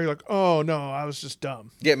at it now, you're like, oh no, I was just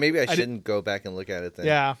dumb. Yeah, maybe I shouldn't go back and look at it then.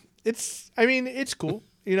 Yeah, it's cool.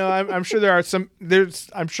 I'm sure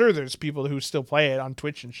I'm sure there's people who still play it on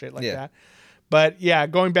Twitch and shit like that. But yeah,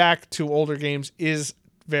 going back to older games is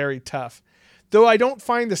very tough. Though I don't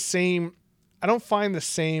find the same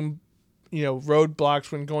roadblocks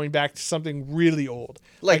when going back to something really old.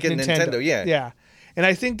 Like a Nintendo, yeah. Yeah. And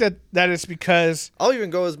I think that is because I'll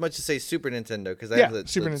even go as much as say Super Nintendo, because I have the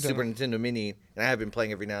Super Nintendo Mini, and I have been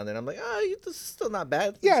playing every now and then. I'm like, this is still not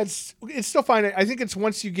bad. Yeah, it's still fine. I think it's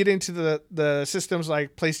once you get into the systems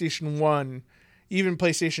like PlayStation 1, even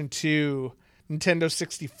PlayStation 2, Nintendo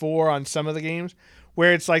 64 on some of the games,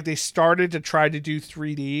 where it's like they started to try to do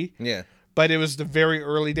 3D. Yeah. But it was the very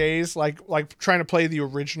early days, like trying to play the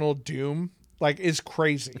original Doom, is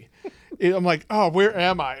crazy. I'm like, oh, where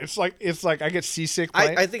am I? It's like I get seasick.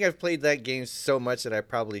 I think I've played that game so much that I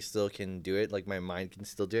probably still can do it. Like my mind can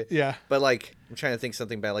still do it. Yeah. But like I'm trying to think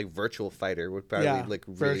something bad, like Virtual Fighter would probably really,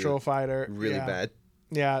 Virtual Fighter, really bad.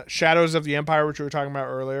 Yeah, Shadows of the Empire, which we were talking about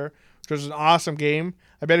earlier, which was an awesome game.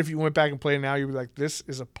 I bet if you went back and played it now, you'd be like, this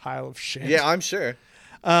is a pile of shit. Yeah, I'm sure.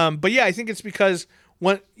 But yeah, I think it's because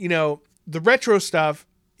the retro stuff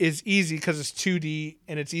is easy because it's 2D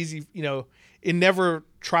and it's easy. It never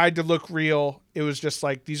tried to look real. It was just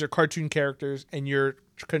like, these are cartoon characters and you're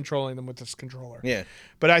controlling them with this controller. Yeah.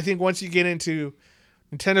 But I think once you get into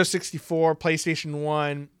Nintendo 64, PlayStation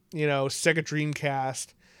 1, Sega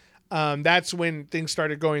Dreamcast, that's when things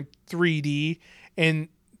started going 3D. And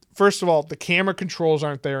first of all, the camera controls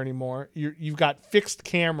aren't there anymore. You've got fixed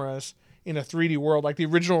cameras in a 3D world, like the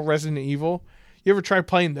original Resident Evil. You ever try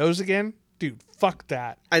playing those again? Dude, fuck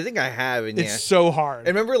that. I think I have, and it's so hard. I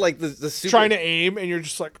remember like the super, trying to aim, and you're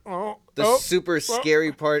just like, super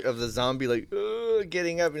scary part of the zombie, like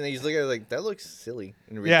getting up, and you just look at it like, that looks silly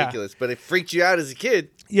and ridiculous, but it freaked you out as a kid.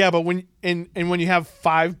 Yeah, but when when you have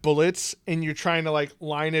 5 bullets and you're trying to like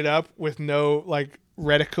line it up with no like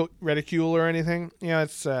reticule or anything,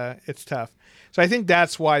 it's tough. So I think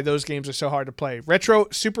that's why those games are so hard to play.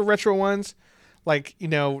 Super retro ones, like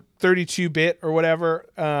 32-bit or whatever,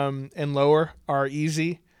 and lower are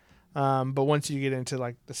easy. But once you get into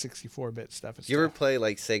like the 64-bit stuff, it's you tough. ever play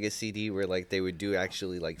like Sega CD where like they would do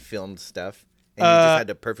actually like filmed stuff and you just had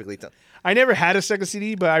to perfectly tell? I never had a Sega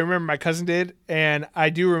CD, but I remember my cousin did, and I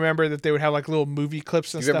do remember that they would have like little movie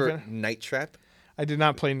clips and stuff. You remember Night Trap? I did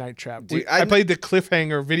not play Night Trap. Dude, I played the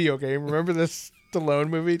Cliffhanger video game. Remember this Stallone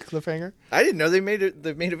movie, Cliffhanger? I didn't know they made a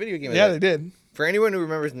video game. Yeah, they did. For anyone who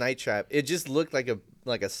remembers Night Trap, it just looked like a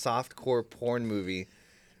softcore porn movie,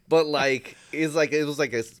 but like it was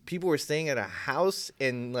like people were staying at a house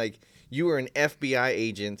and like you were an FBI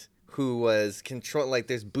agent who was like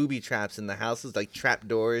there's booby traps in the houses, like trap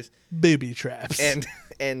doors, booby traps,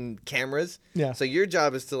 and cameras. Yeah. So your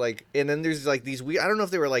job is to like, and then there's like these weird, I don't know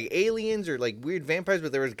if they were like aliens or like weird vampires,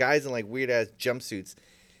 but there was guys in like weird ass jumpsuits.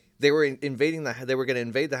 They were they were going to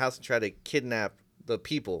invade the house and try to kidnap the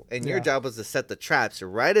people, and your job was to set the traps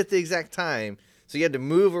right at the exact time. So you had to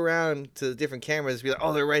move around to the different cameras, be like,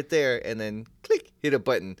 oh, they're right there, and then click, hit a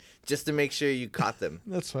button just to make sure you caught them.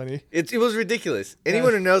 That's funny. It was ridiculous.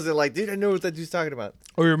 Anyone who knows it, like, dude, I know what that dude's talking about.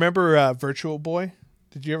 Oh, remember Virtual Boy?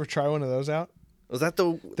 Did you ever try one of those out? Was that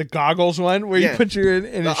the goggles one where you put your in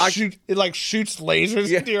and it like shoots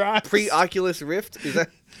lasers into your eyes? Pre-Oculus Rift? Is that?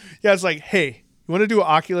 Yeah, it's like, hey, you want to do an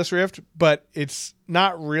Oculus Rift, but it's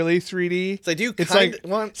not really 3D. It's like, do you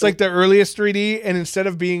it's like the earliest 3D, and instead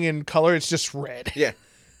of being in color, it's just red. Yeah.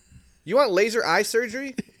 You want laser eye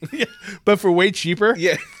surgery? Yeah, but for way cheaper.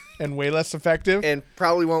 Yeah. And way less effective. And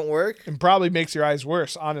probably won't work. And probably makes your eyes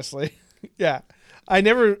worse, honestly. Yeah. I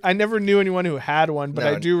never knew anyone who had one, but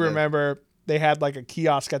I do remember they had like a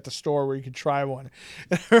kiosk at the store where you could try one.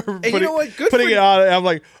 And you know what? Putting it on, I'm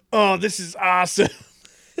like, oh, this is awesome.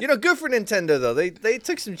 Good for Nintendo, though. They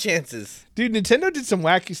took some chances. Dude, Nintendo did some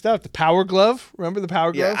wacky stuff. The Power Glove. Remember the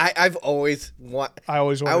Power Glove? Yeah, I've always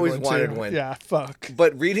wanted one. Yeah, fuck.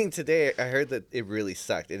 But reading today, I heard that it really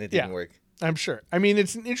sucked and it didn't work. I'm sure. I mean,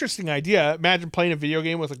 it's an interesting idea. Imagine playing a video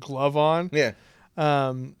game with a glove on. Yeah.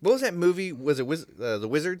 What was that movie? Was it The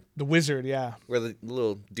Wizard? The Wizard, yeah. Where the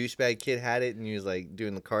little douchebag kid had it and he was like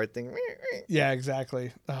doing the card thing. Yeah,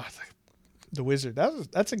 exactly. Oh, The Wizard.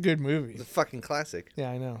 That's a good movie. It's a fucking classic. Yeah,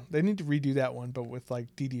 I know. They need to redo that one, but with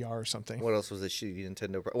like DDR or something. What else was a shitty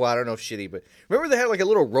Nintendo? Well, I don't know if shitty, but remember they had like a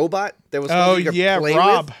little robot that was supposed to play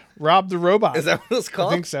Rob. with? Rob the Robot. Is that what it's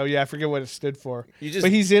called? I think so. Yeah, I forget what it stood for.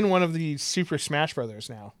 But he's in one of the Super Smash Brothers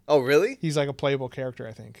now. Oh, really? He's like a playable character,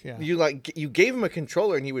 I think. Yeah. You gave him a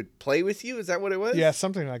controller and he would play with you? Is that what it was? Yeah,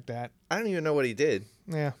 something like that. I don't even know what he did.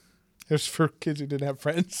 Yeah. It was for kids who didn't have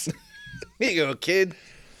friends. Here you go, kid.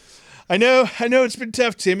 I know it's been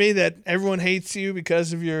tough, Timmy, that everyone hates you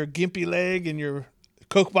because of your gimpy leg and your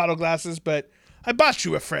Coke bottle glasses, but I bought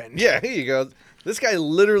you a friend. Yeah, here you go. This guy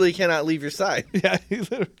literally cannot leave your side. Yeah,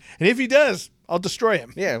 and if he does, I'll destroy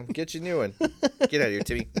him. Yeah, get you a new one. Get out of here,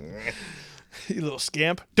 Timmy. You little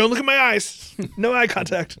scamp. Don't look at my eyes. No eye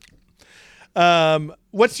contact.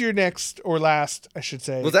 What's your next or last, I should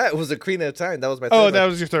say? Well, that was Ocarina of Time. That was my third one. That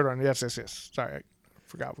was your third one. Yes. Sorry, I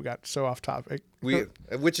forgot. We got so off topic.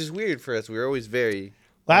 Which is weird for us. We were always very...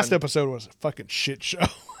 Last episode was a fucking shit show.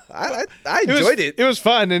 I enjoyed it. It was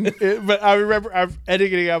fun, but I remember I'm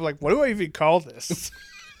editing it. I'm like, what do I even call this?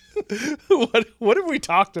 What have we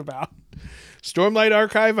talked about? Stormlight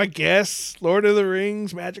Archive, I guess. Lord of the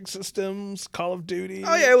Rings, Magic Systems, Call of Duty.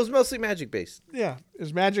 Oh yeah, it was mostly Magic based. Yeah, it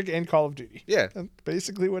was Magic and Call of Duty. Yeah, that's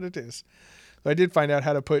basically what it is. So I did find out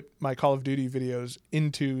how to put my Call of Duty videos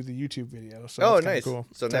into the YouTube video. So nice. Cool.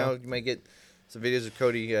 So now you might get some videos of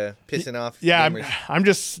Cody pissing off. Yeah, I'm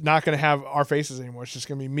just not going to have our faces anymore. It's just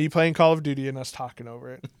going to be me playing Call of Duty and us talking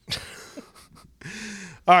over it.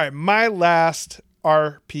 All right, my last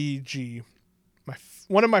RPG,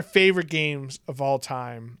 one of my favorite games of all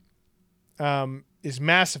time, is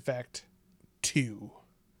Mass Effect 2.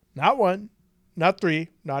 Not 1, not 3,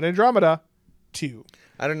 not Andromeda, 2.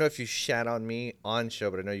 I don't know if you shat on me on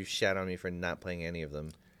show, but I know you shat on me for not playing any of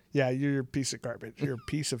them. Yeah, you're a piece of garbage. You're a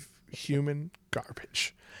piece of human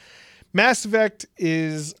garbage. Mass Effect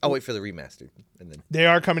is... I'll wait for the remastered. And then they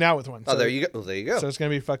are coming out with one. Oh, there you go. There you go. So it's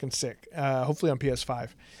going to be fucking sick. Hopefully on PS5.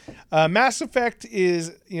 Mass Effect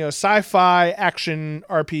is, sci-fi action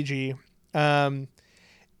RPG.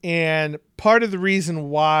 And part of the reason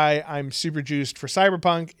why I'm super juiced for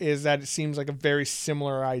Cyberpunk is that it seems like a very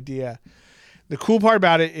similar idea. The cool part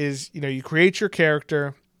about it is, you create your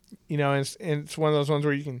character, and it's one of those ones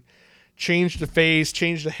where you can change the face,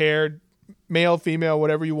 change the hair, male, female,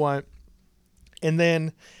 whatever you want. And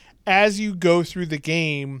then as you go through the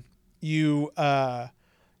game, you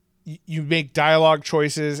make dialogue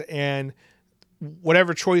choices, and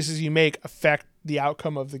whatever choices you make affect the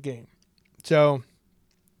outcome of the game. So,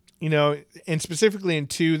 and specifically in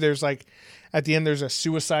 2, there's like, at the end, there's a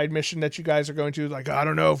suicide mission that you guys are going to, like, I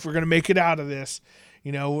don't know if we're going to make it out of this.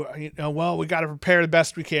 Well, we got to prepare the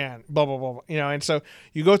best we can, blah, blah, blah, and so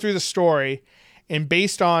you go through the story, and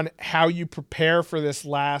based on how you prepare for this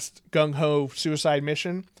last gung-ho suicide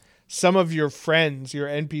mission, some of your friends, your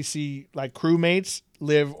NPC, like crewmates,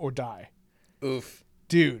 live or die. Oof.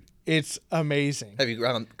 Dude, it's amazing. Have you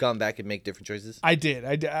gone back and make different choices? I did.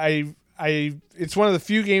 It's one of the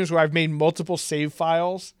few games where I've made multiple save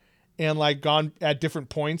files and like gone at different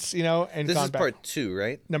points, and this gone is back. part 2,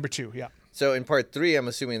 right? Number 2, yeah. So in part 3, I'm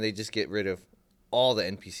assuming they just get rid of all the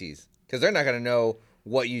NPCs because they're not going to know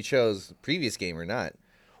what you chose previous game or not.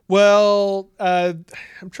 Well, I'm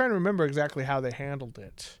trying to remember exactly how they handled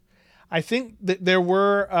it. I think that there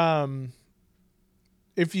were,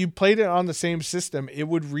 if you played it on the same system, it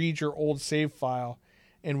would read your old save file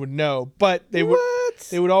and would know. But they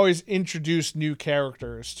would always introduce new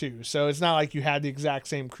characters too. So it's not like you had the exact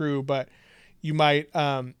same crew, but you might,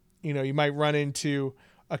 you might run into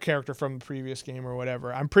a character from the previous game or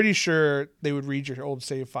whatever. I'm pretty sure they would read your old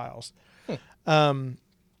save files.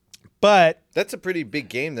 But that's a pretty big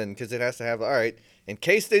game then, because it has to have, all right, in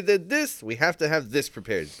case they did this, we have to have this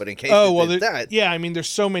prepared. But in case they did that. Yeah, I mean, there's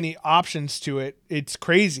so many options to it. It's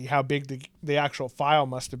crazy how big the actual file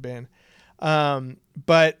must have been.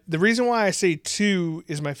 But the reason why I say 2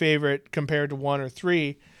 is my favorite compared to 1 or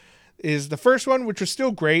 3 is the first one, which was still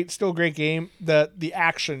great, still a great game. The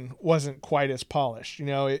action wasn't quite as polished.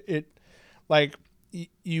 You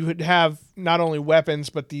would have not only weapons,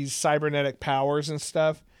 but these cybernetic powers and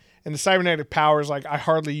stuff. And the cybernetic powers, like, I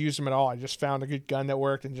hardly used them at all. I just found a good gun that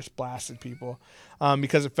worked and just blasted people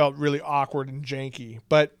because it felt really awkward and janky.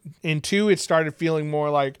 But in 2, it started feeling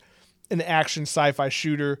more like an action sci-fi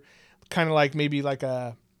shooter, kind of like maybe like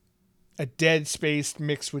a Dead Space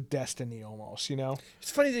mixed with Destiny almost,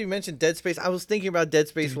 It's funny that you mentioned Dead Space. I was thinking about Dead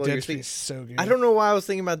Space while you were speaking. So good. I don't know why I was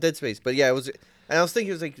thinking about Dead Space, but yeah, it was. And I was thinking,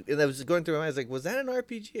 it was like, and I was going through my mind, I was like, was that an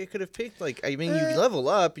RPG I could have picked? Like, I mean, you level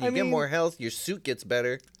up, you get more health, your suit gets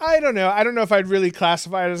better. I don't know. I don't know if I'd really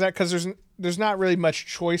classify it as that because there's not really much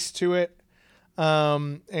choice to it.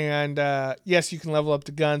 Yes, you can level up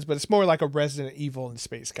the guns, but it's more like a Resident Evil in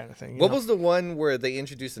space kind of thing. What was the one where they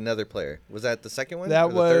introduced another player? Was that the second one? That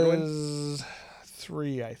or the third one? was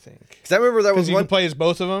 3, I think. Because I remember that was You one. can play as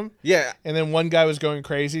both of them. Yeah. And then one guy was going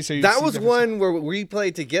crazy. So That was one where we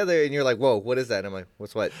played together, and you're like, "Whoa, what is that?" And I'm like,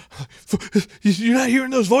 "What's what?" You're not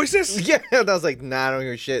hearing those voices? Yeah, and I was like, "Nah, I don't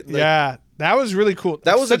hear shit." Like, Yeah, that was really cool.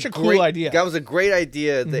 that was such a cool idea. That was a great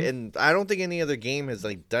idea, and I don't think any other game has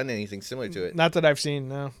like done anything similar to it. Not that I've seen.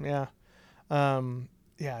 No, yeah,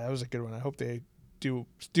 yeah, that was a good one. I hope they do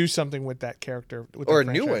something with that character with Or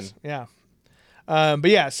that a new franchise. Yeah,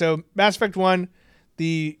 but yeah, so Mass Effect 1,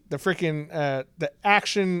 the freaking the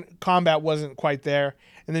action combat wasn't quite there,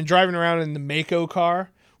 and then driving around in the Mako car,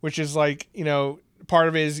 which is like, you know, part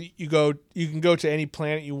of it is you can go to any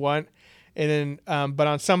planet you want, and then but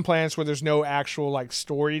on some planets where there's no actual like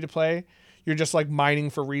story to play, you're just like mining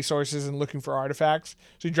for resources and looking for artifacts.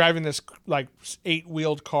 So you're driving this like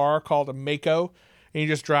 8-wheeled car called a Mako, and you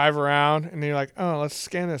just drive around, and then you're like, oh, let's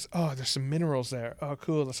scan this. Oh, there's some minerals there. Oh,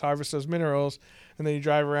 cool. Let's harvest those minerals. And then you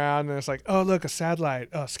drive around, and it's like, oh, look, a satellite.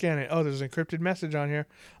 Oh, scan it. Oh, there's an encrypted message on here.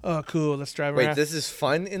 Oh, cool. Let's drive around. Wait, this is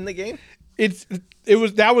fun in the game?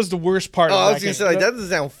 That was the worst part. Oh, of I was gonna say, like, that doesn't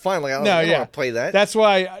sound fun. Like, I don't want to play that. That's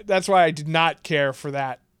why I did not care for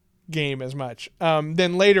that game as much.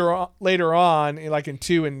 Then later on, like in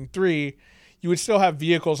 2 and 3, you would still have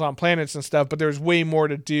vehicles on planets and stuff, but there's way more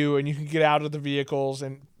to do, and you can get out of the vehicles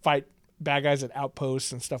and fight bad guys at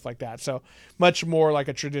outposts and stuff like that. So much more like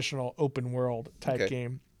a traditional open world type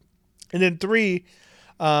game. And then 3,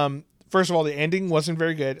 first of all, the ending wasn't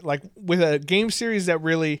very good. Like with a game series that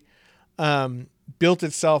really built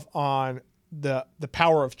itself on the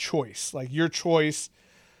power of choice. Like your choice,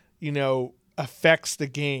 you know, affects the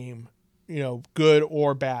game, you know, good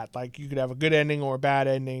or bad. Like you could have a good ending or a bad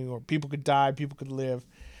ending, or people could die, people could live.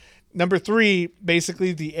 Number 3,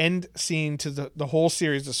 basically the end scene to the whole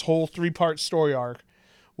series, this whole 3-part story arc,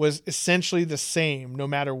 was essentially the same no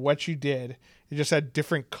matter what you did. It just had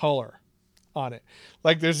different color on it.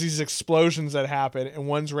 Like there's these explosions that happen, and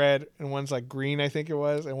one's red and one's like green, I think it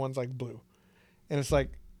was, and one's like blue. And it's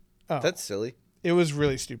like, oh. That's silly. It was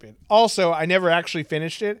really stupid. Also, I never actually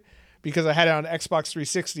finished it because I had it on Xbox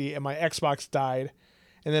 360 and my Xbox died.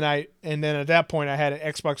 And then at that point I had an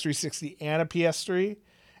Xbox 360 and a PS3.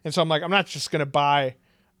 And so I'm like, I'm not just going to buy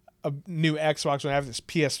a new Xbox when I have this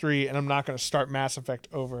PS3, and I'm not going to start Mass Effect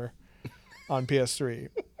over on PS3.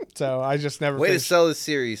 So I just never finished. To sell the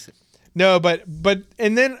series. No, but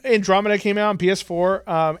and then Andromeda came out on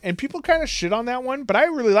PS4, and people kind of shit on that one, but I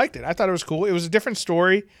really liked it. I thought it was cool. It was a different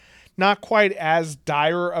story, not quite as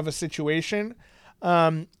dire of a situation,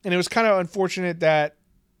 and it was kind of unfortunate that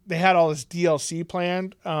they had all this DLC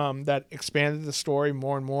planned that expanded the story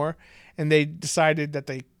more and more, and they decided that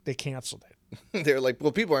they canceled it. They're like,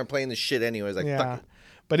 well, people aren't playing this shit anyways. Like, yeah,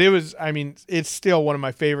 but it was. I mean, it's still one of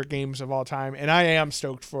my favorite games of all time, and I am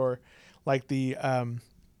stoked for like the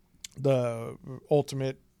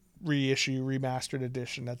Ultimate reissue remastered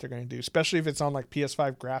edition that they're going to do, especially if it's on like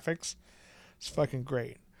PS5 graphics. It's fucking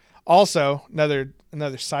great. Also, another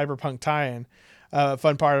Cyberpunk tie-in.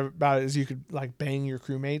 Fun part about it is you could like bang your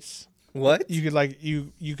crewmates. What? You could like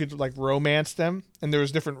you could like romance them, and there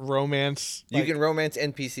was different romance. You can romance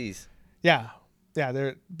NPCs. Yeah,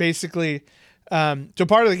 they're basically. So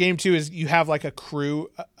part of the game too is you have like a crew.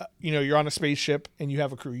 You know, you're on a spaceship and you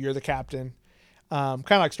have a crew. You're the captain. Kind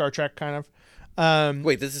of like Star Trek, kind of.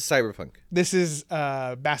 Wait, this is Cyberpunk. This is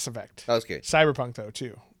Mass Effect. That was good. Cyberpunk though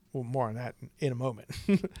too. Well, more on that in a moment.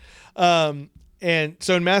 And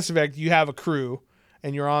so in Mass Effect, you have a crew,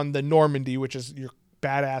 and you're on the Normandy, which is your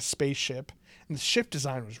badass spaceship. And the ship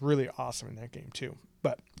design was really awesome in that game too.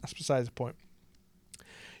 But that's besides the point.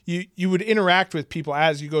 You would interact with people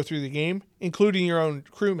as you go through the game, including your own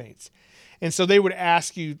crewmates. And so they would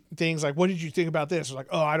ask you things like, what did you think about this? Or like,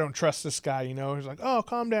 oh, I don't trust this guy. You know, he's like, oh,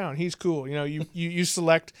 calm down. He's cool. You know, you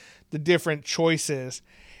select the different choices,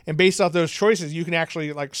 and based off those choices, you can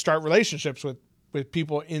actually like start relationships with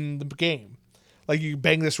people in the game. Like you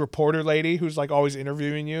bang this reporter lady who's like always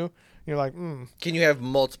interviewing you. You're like, Can you have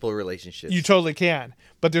multiple relationships? You totally can.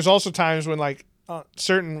 But there's also times when like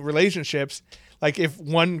certain relationships, like if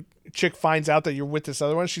one chick finds out that you're with this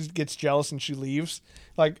other one, she gets jealous and she leaves.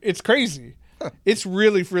 Like it's crazy. It's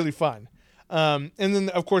really, really fun. And then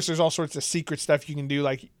of course there's all sorts of secret stuff you can do.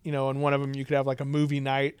 Like, you know, in one of them you could have like a movie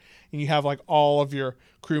night, and you have like all of your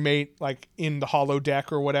crewmate like in the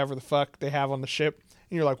holodeck or whatever the fuck they have on the ship.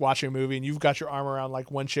 And you're like watching a movie, and you've got your arm around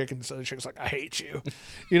like one chick, and this other chick's like, I hate you.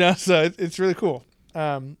 You know, so it's really cool.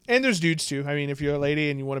 And there's dudes too. I mean, if you're a lady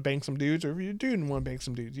and you want to bang some dudes, or if you're a dude and want to bang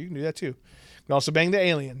some dudes, you can do that too. You can also bang the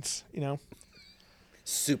aliens, you know.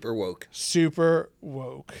 Super woke. Super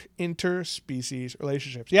woke interspecies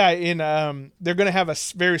relationships. Yeah, they're going to have a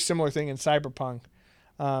very similar thing in Cyberpunk,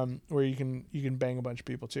 where you can bang a bunch of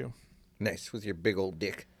people too. Nice, with your big old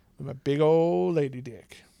dick. With my big old lady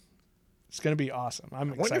dick. It's going to be awesome. I'm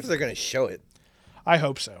excited. I wonder if they're going to show it. I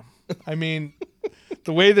hope so. I mean,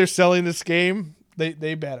 the way they're selling this game,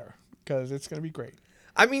 they better, because it's going to be great.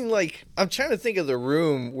 I mean, like, I'm trying to think of the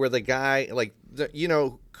room where the guy, like,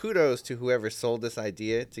 kudos to whoever sold this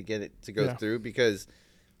idea to get it to go through, because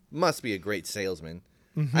must be a great salesman.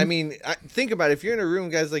 Mm-hmm. I mean, think about it. If you're in a room,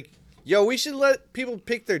 guys, like, yo, we should let people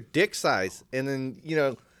pick their dick size. And then,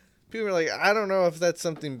 people are like, I don't know if that's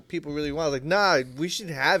something people really want. Like, nah, we should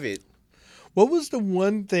have it. What was the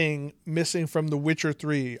one thing missing from The Witcher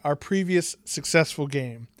 3, our previous successful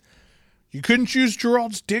game? You couldn't choose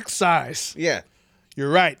Geralt's dick size. Yeah.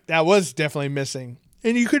 You're right. That was definitely missing.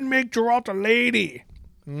 And you couldn't make Geralt a lady.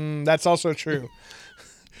 That's also true.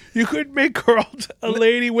 You couldn't make Geralt a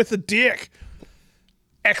lady with a dick.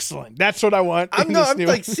 Excellent. That's what I want. I'm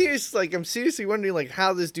seriously wondering, like,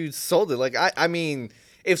 how this dude sold it. Like, I mean,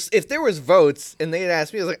 if there was votes and they had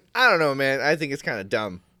asked me, I was like, I don't know, man. I think it's kind of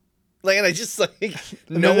dumb. Like, and I just like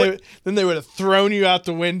then they would have thrown you out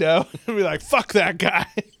the window and be like, fuck that guy.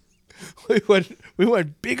 We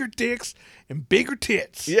want bigger dicks and bigger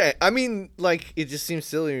tits. Yeah, I mean, like, it just seems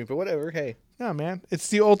silly to me, but whatever. Hey. No, man. It's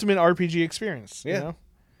the ultimate RPG experience. Yeah. You know?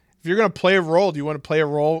 If you're going to play a role, do you want to play a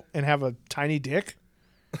role and have a tiny dick?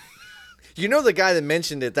 You know the guy that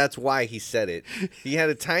mentioned it, that's why he said it. He had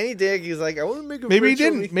a tiny dick. He's like, I want to make a Maybe he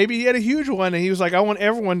didn't. Maybe he had a huge one, and he was like, I want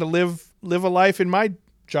everyone to live a life in my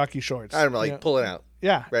jockey shorts. I don't know, like, pull it out.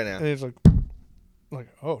 Yeah. Right now. And it's like,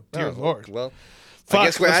 oh, dear Lord. Well, fuck, I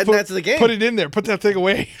guess we're adding that to the game. Put it in there. Put that thing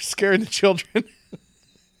away. You're scaring the children.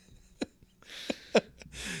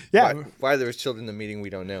 Yeah. Why there was children in the meeting, we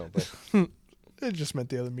don't know. But it just meant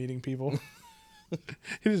the other meeting people. It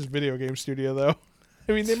is a video game studio, though.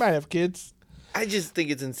 I mean, they might have kids. I just think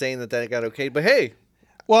it's insane that got okayed. But hey,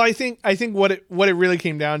 well, I think what it really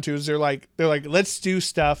came down to is they're like, let's do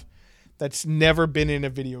stuff that's never been in a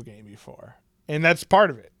video game before, and that's part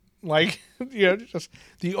of it. Like, just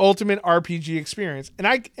the ultimate RPG experience, and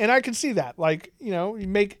I can see that. Like,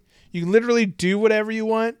 you literally do whatever you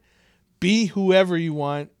want, be whoever you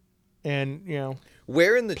want, and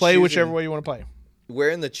where in the play whichever way you want to play. Where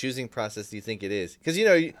in the choosing process do you think it is? Because you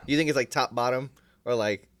think it's like top bottom, or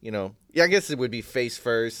like I guess it would be face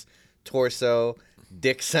first, torso,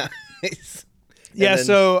 dick size. Yeah,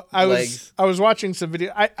 so I was watching some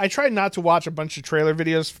video. I tried not to watch a bunch of trailer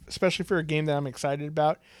videos, especially for a game that I'm excited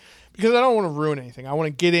about, because I don't want to ruin anything. I want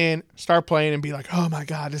to get in, start playing, and be like, oh my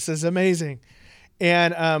god, this is amazing.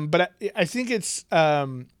 And but I think it's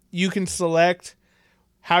you can select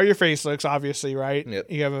how your face looks, obviously, right?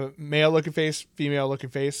 Yep. You have a male-looking face,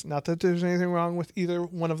 female-looking face. Not that there's anything wrong with either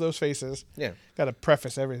one of those faces. Yeah. Got to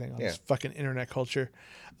preface everything on this fucking internet culture.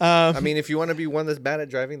 I mean, if you want to be one that's bad at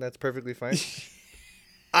driving, that's perfectly fine.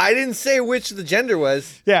 I didn't say which the gender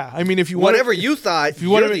was. Yeah, I mean, if you whatever you thought,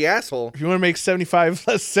 you're the asshole. If you want to make 75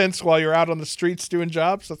 less cents while you're out on the streets doing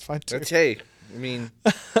jobs, that's fine too. Hey, I mean,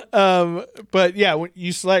 but yeah, when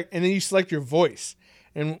you select, and then you select your voice.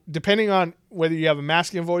 And depending on whether you have a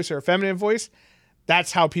masculine voice or a feminine voice,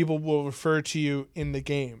 that's how people will refer to you in the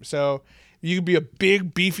game. So you could be a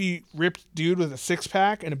big, beefy, ripped dude with a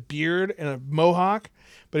six-pack and a beard and a mohawk.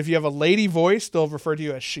 But if you have a lady voice, they'll refer to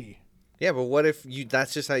you as she. Yeah, but what if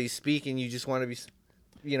that's just how you speak and you just want to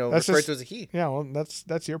be, referred to as a he? Yeah, well,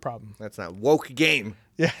 that's your problem. That's not woke game.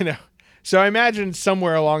 Yeah, I know. So I imagine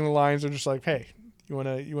somewhere along the lines they're just like, hey, you want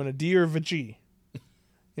a D or a G?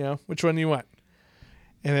 Which one do you want?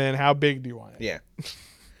 And then how big do you want it? Yeah.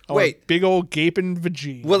 Wait. Big old gaping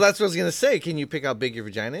vagina. Well, that's what I was going to say. Can you pick how big your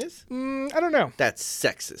vagina is? I don't know. That's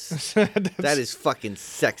sexist. That is fucking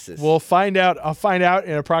sexist. We'll find out. I'll find out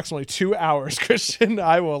in approximately 2 hours, Christian.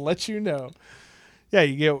 I will let you know. Yeah,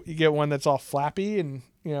 you get one that's all flappy and,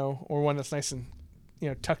 or one that's nice and,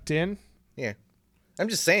 tucked in. Yeah. I'm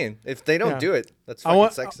just saying, if they don't do it, that's fucking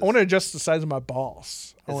sexist. I want to adjust the size of my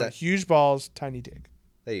balls. I want huge balls, tiny dick.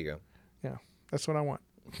 There you go. Yeah, that's what I want.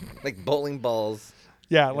 Like bowling balls.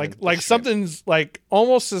 Yeah, like something's like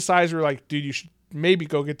almost the size where like, dude, you should maybe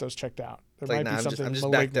go get those checked out. There might be something I'm just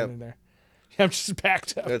backed up in there. Yeah, I'm just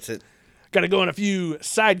backed up. That's it. Got to go on a few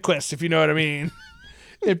side quests, if you know what I mean.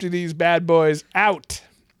 Empty these bad boys out.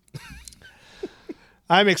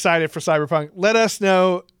 I'm excited for Cyberpunk. Let us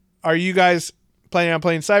know. Are you guys planning on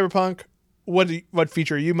playing Cyberpunk? What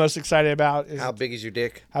feature are you most excited about? How big is your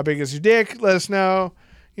dick? How big is your dick? Let us know.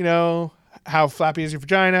 How flappy is your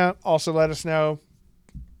vagina? Also let us know.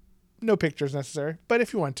 No pictures necessary, but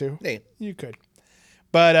if you want to, you could.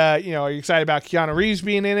 But are you excited about Keanu Reeves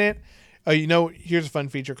being in it? Here's a fun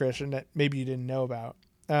feature, Christian, that maybe you didn't know about.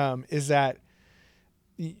 Is that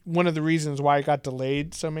one of the reasons why it got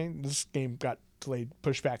delayed? This game got delayed,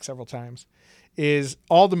 pushed back several times. Is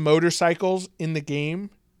all the motorcycles in the game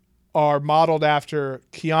are modeled after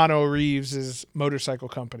Keanu Reeves' motorcycle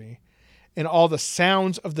company, and all the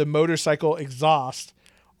sounds of the motorcycle exhaust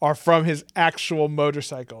are from his actual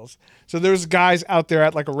motorcycles. So there's guys out there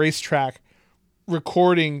at like a racetrack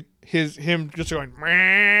recording him just going.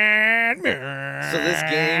 So this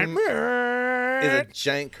game is a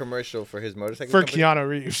giant commercial for his motorcycle for company? Keanu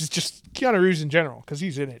Reeves. It's just Keanu Reeves in general because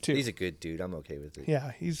he's in it too. He's a good dude. I'm okay with it.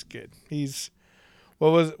 Yeah, he's good.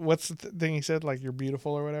 What's the thing he said? Like, you're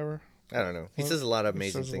beautiful or whatever. I don't know. He says a lot of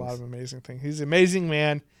amazing things. A lot of amazing things. He's an amazing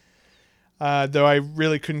man. Though I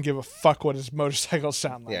really couldn't give a fuck what his motorcycles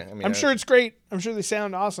sound like. Yeah, I'm sure it's great. I'm sure they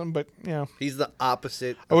sound awesome, but he's the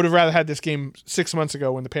opposite. I would have rather had this game 6 months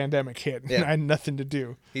ago when the pandemic hit and Yeah. I had nothing to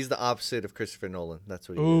do. He's the opposite of Christopher Nolan. That's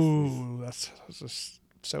what he is. Ooh, that's just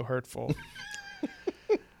so hurtful.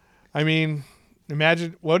 I mean,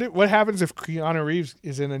 imagine what happens if Keanu Reeves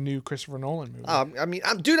is in a new Christopher Nolan movie. I'm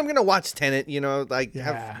gonna watch Tenet. I'm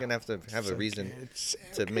gonna have to have a reason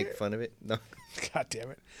to make fun of it. No, God damn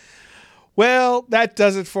it. Well, that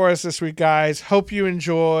does it for us this week, guys. Hope you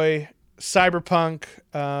enjoy Cyberpunk,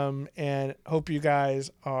 and hope you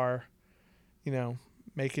guys are,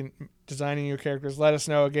 designing your characters. Let us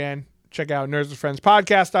know again. Check out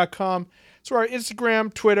nerdswithfriendspodcast.com. It's our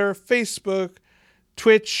Instagram, Twitter, Facebook,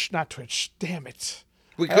 Twitch. Not Twitch. Damn it.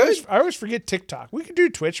 We could. I always forget TikTok. We could do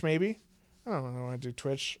Twitch, maybe. I don't want to do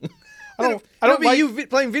Twitch. I don't like like you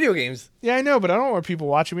playing video games. Yeah, I know, but I don't want people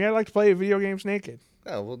watching me. I like to play video games naked.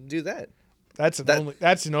 Oh, we'll do that. That's an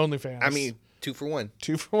OnlyFans. I mean, 2 for 1.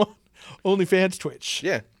 2 for 1. OnlyFans Twitch.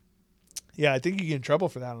 Yeah. Yeah, I think you get in trouble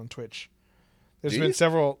for that on Twitch. There's Do been you?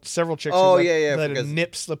 several chicks Oh, who yeah, let a because-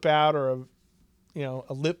 nip slip out or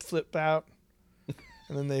a lip flip out,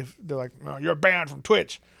 and then they're like, "No, you're banned from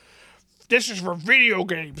Twitch. This is for video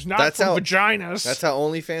games, not for vaginas." That's how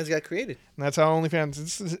OnlyFans got created. And that's how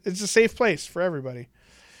OnlyFans. It's a safe place for everybody.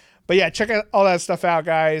 But yeah, check out all that stuff out,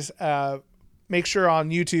 guys. Make sure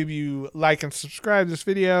on YouTube you like and subscribe to this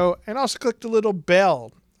video, and also click the little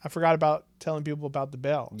bell. I forgot about telling people about the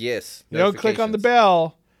bell. Yes. You don't click on the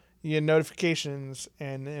bell, you get notifications,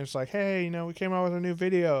 and it's like, hey, we came out with a new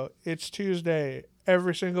video. It's Tuesday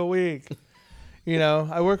every single week.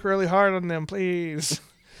 I work really hard on them, please.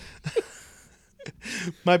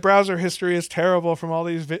 My browser history is terrible from all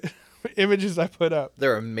these images I put up.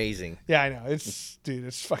 They're amazing. Yeah, I know.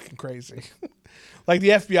 It's fucking crazy. Like, the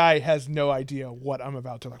FBI has no idea what I'm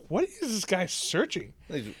about to What is this guy searching?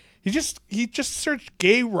 He just searched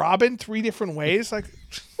gay Robin 3 different ways. Like,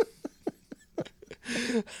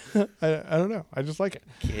 I don't know. I just like it.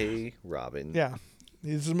 Gay Robin. Yeah,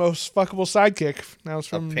 he's the most fuckable sidekick. That was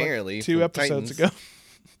from apparently 2 from episodes Titans.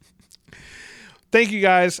 ago. Thank you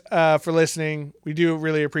guys for listening. We do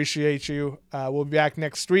really appreciate you. We'll be back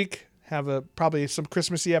next week. Have probably some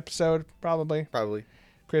Christmassy episode. Probably.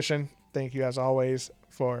 Christian, thank you as always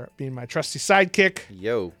for being my trusty sidekick.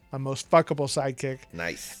 Yo. My most fuckable sidekick.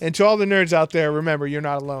 Nice. And to all the nerds out there, remember, you're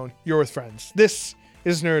not alone. You're with friends. This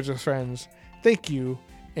is Nerds with Friends. Thank you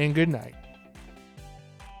and good night.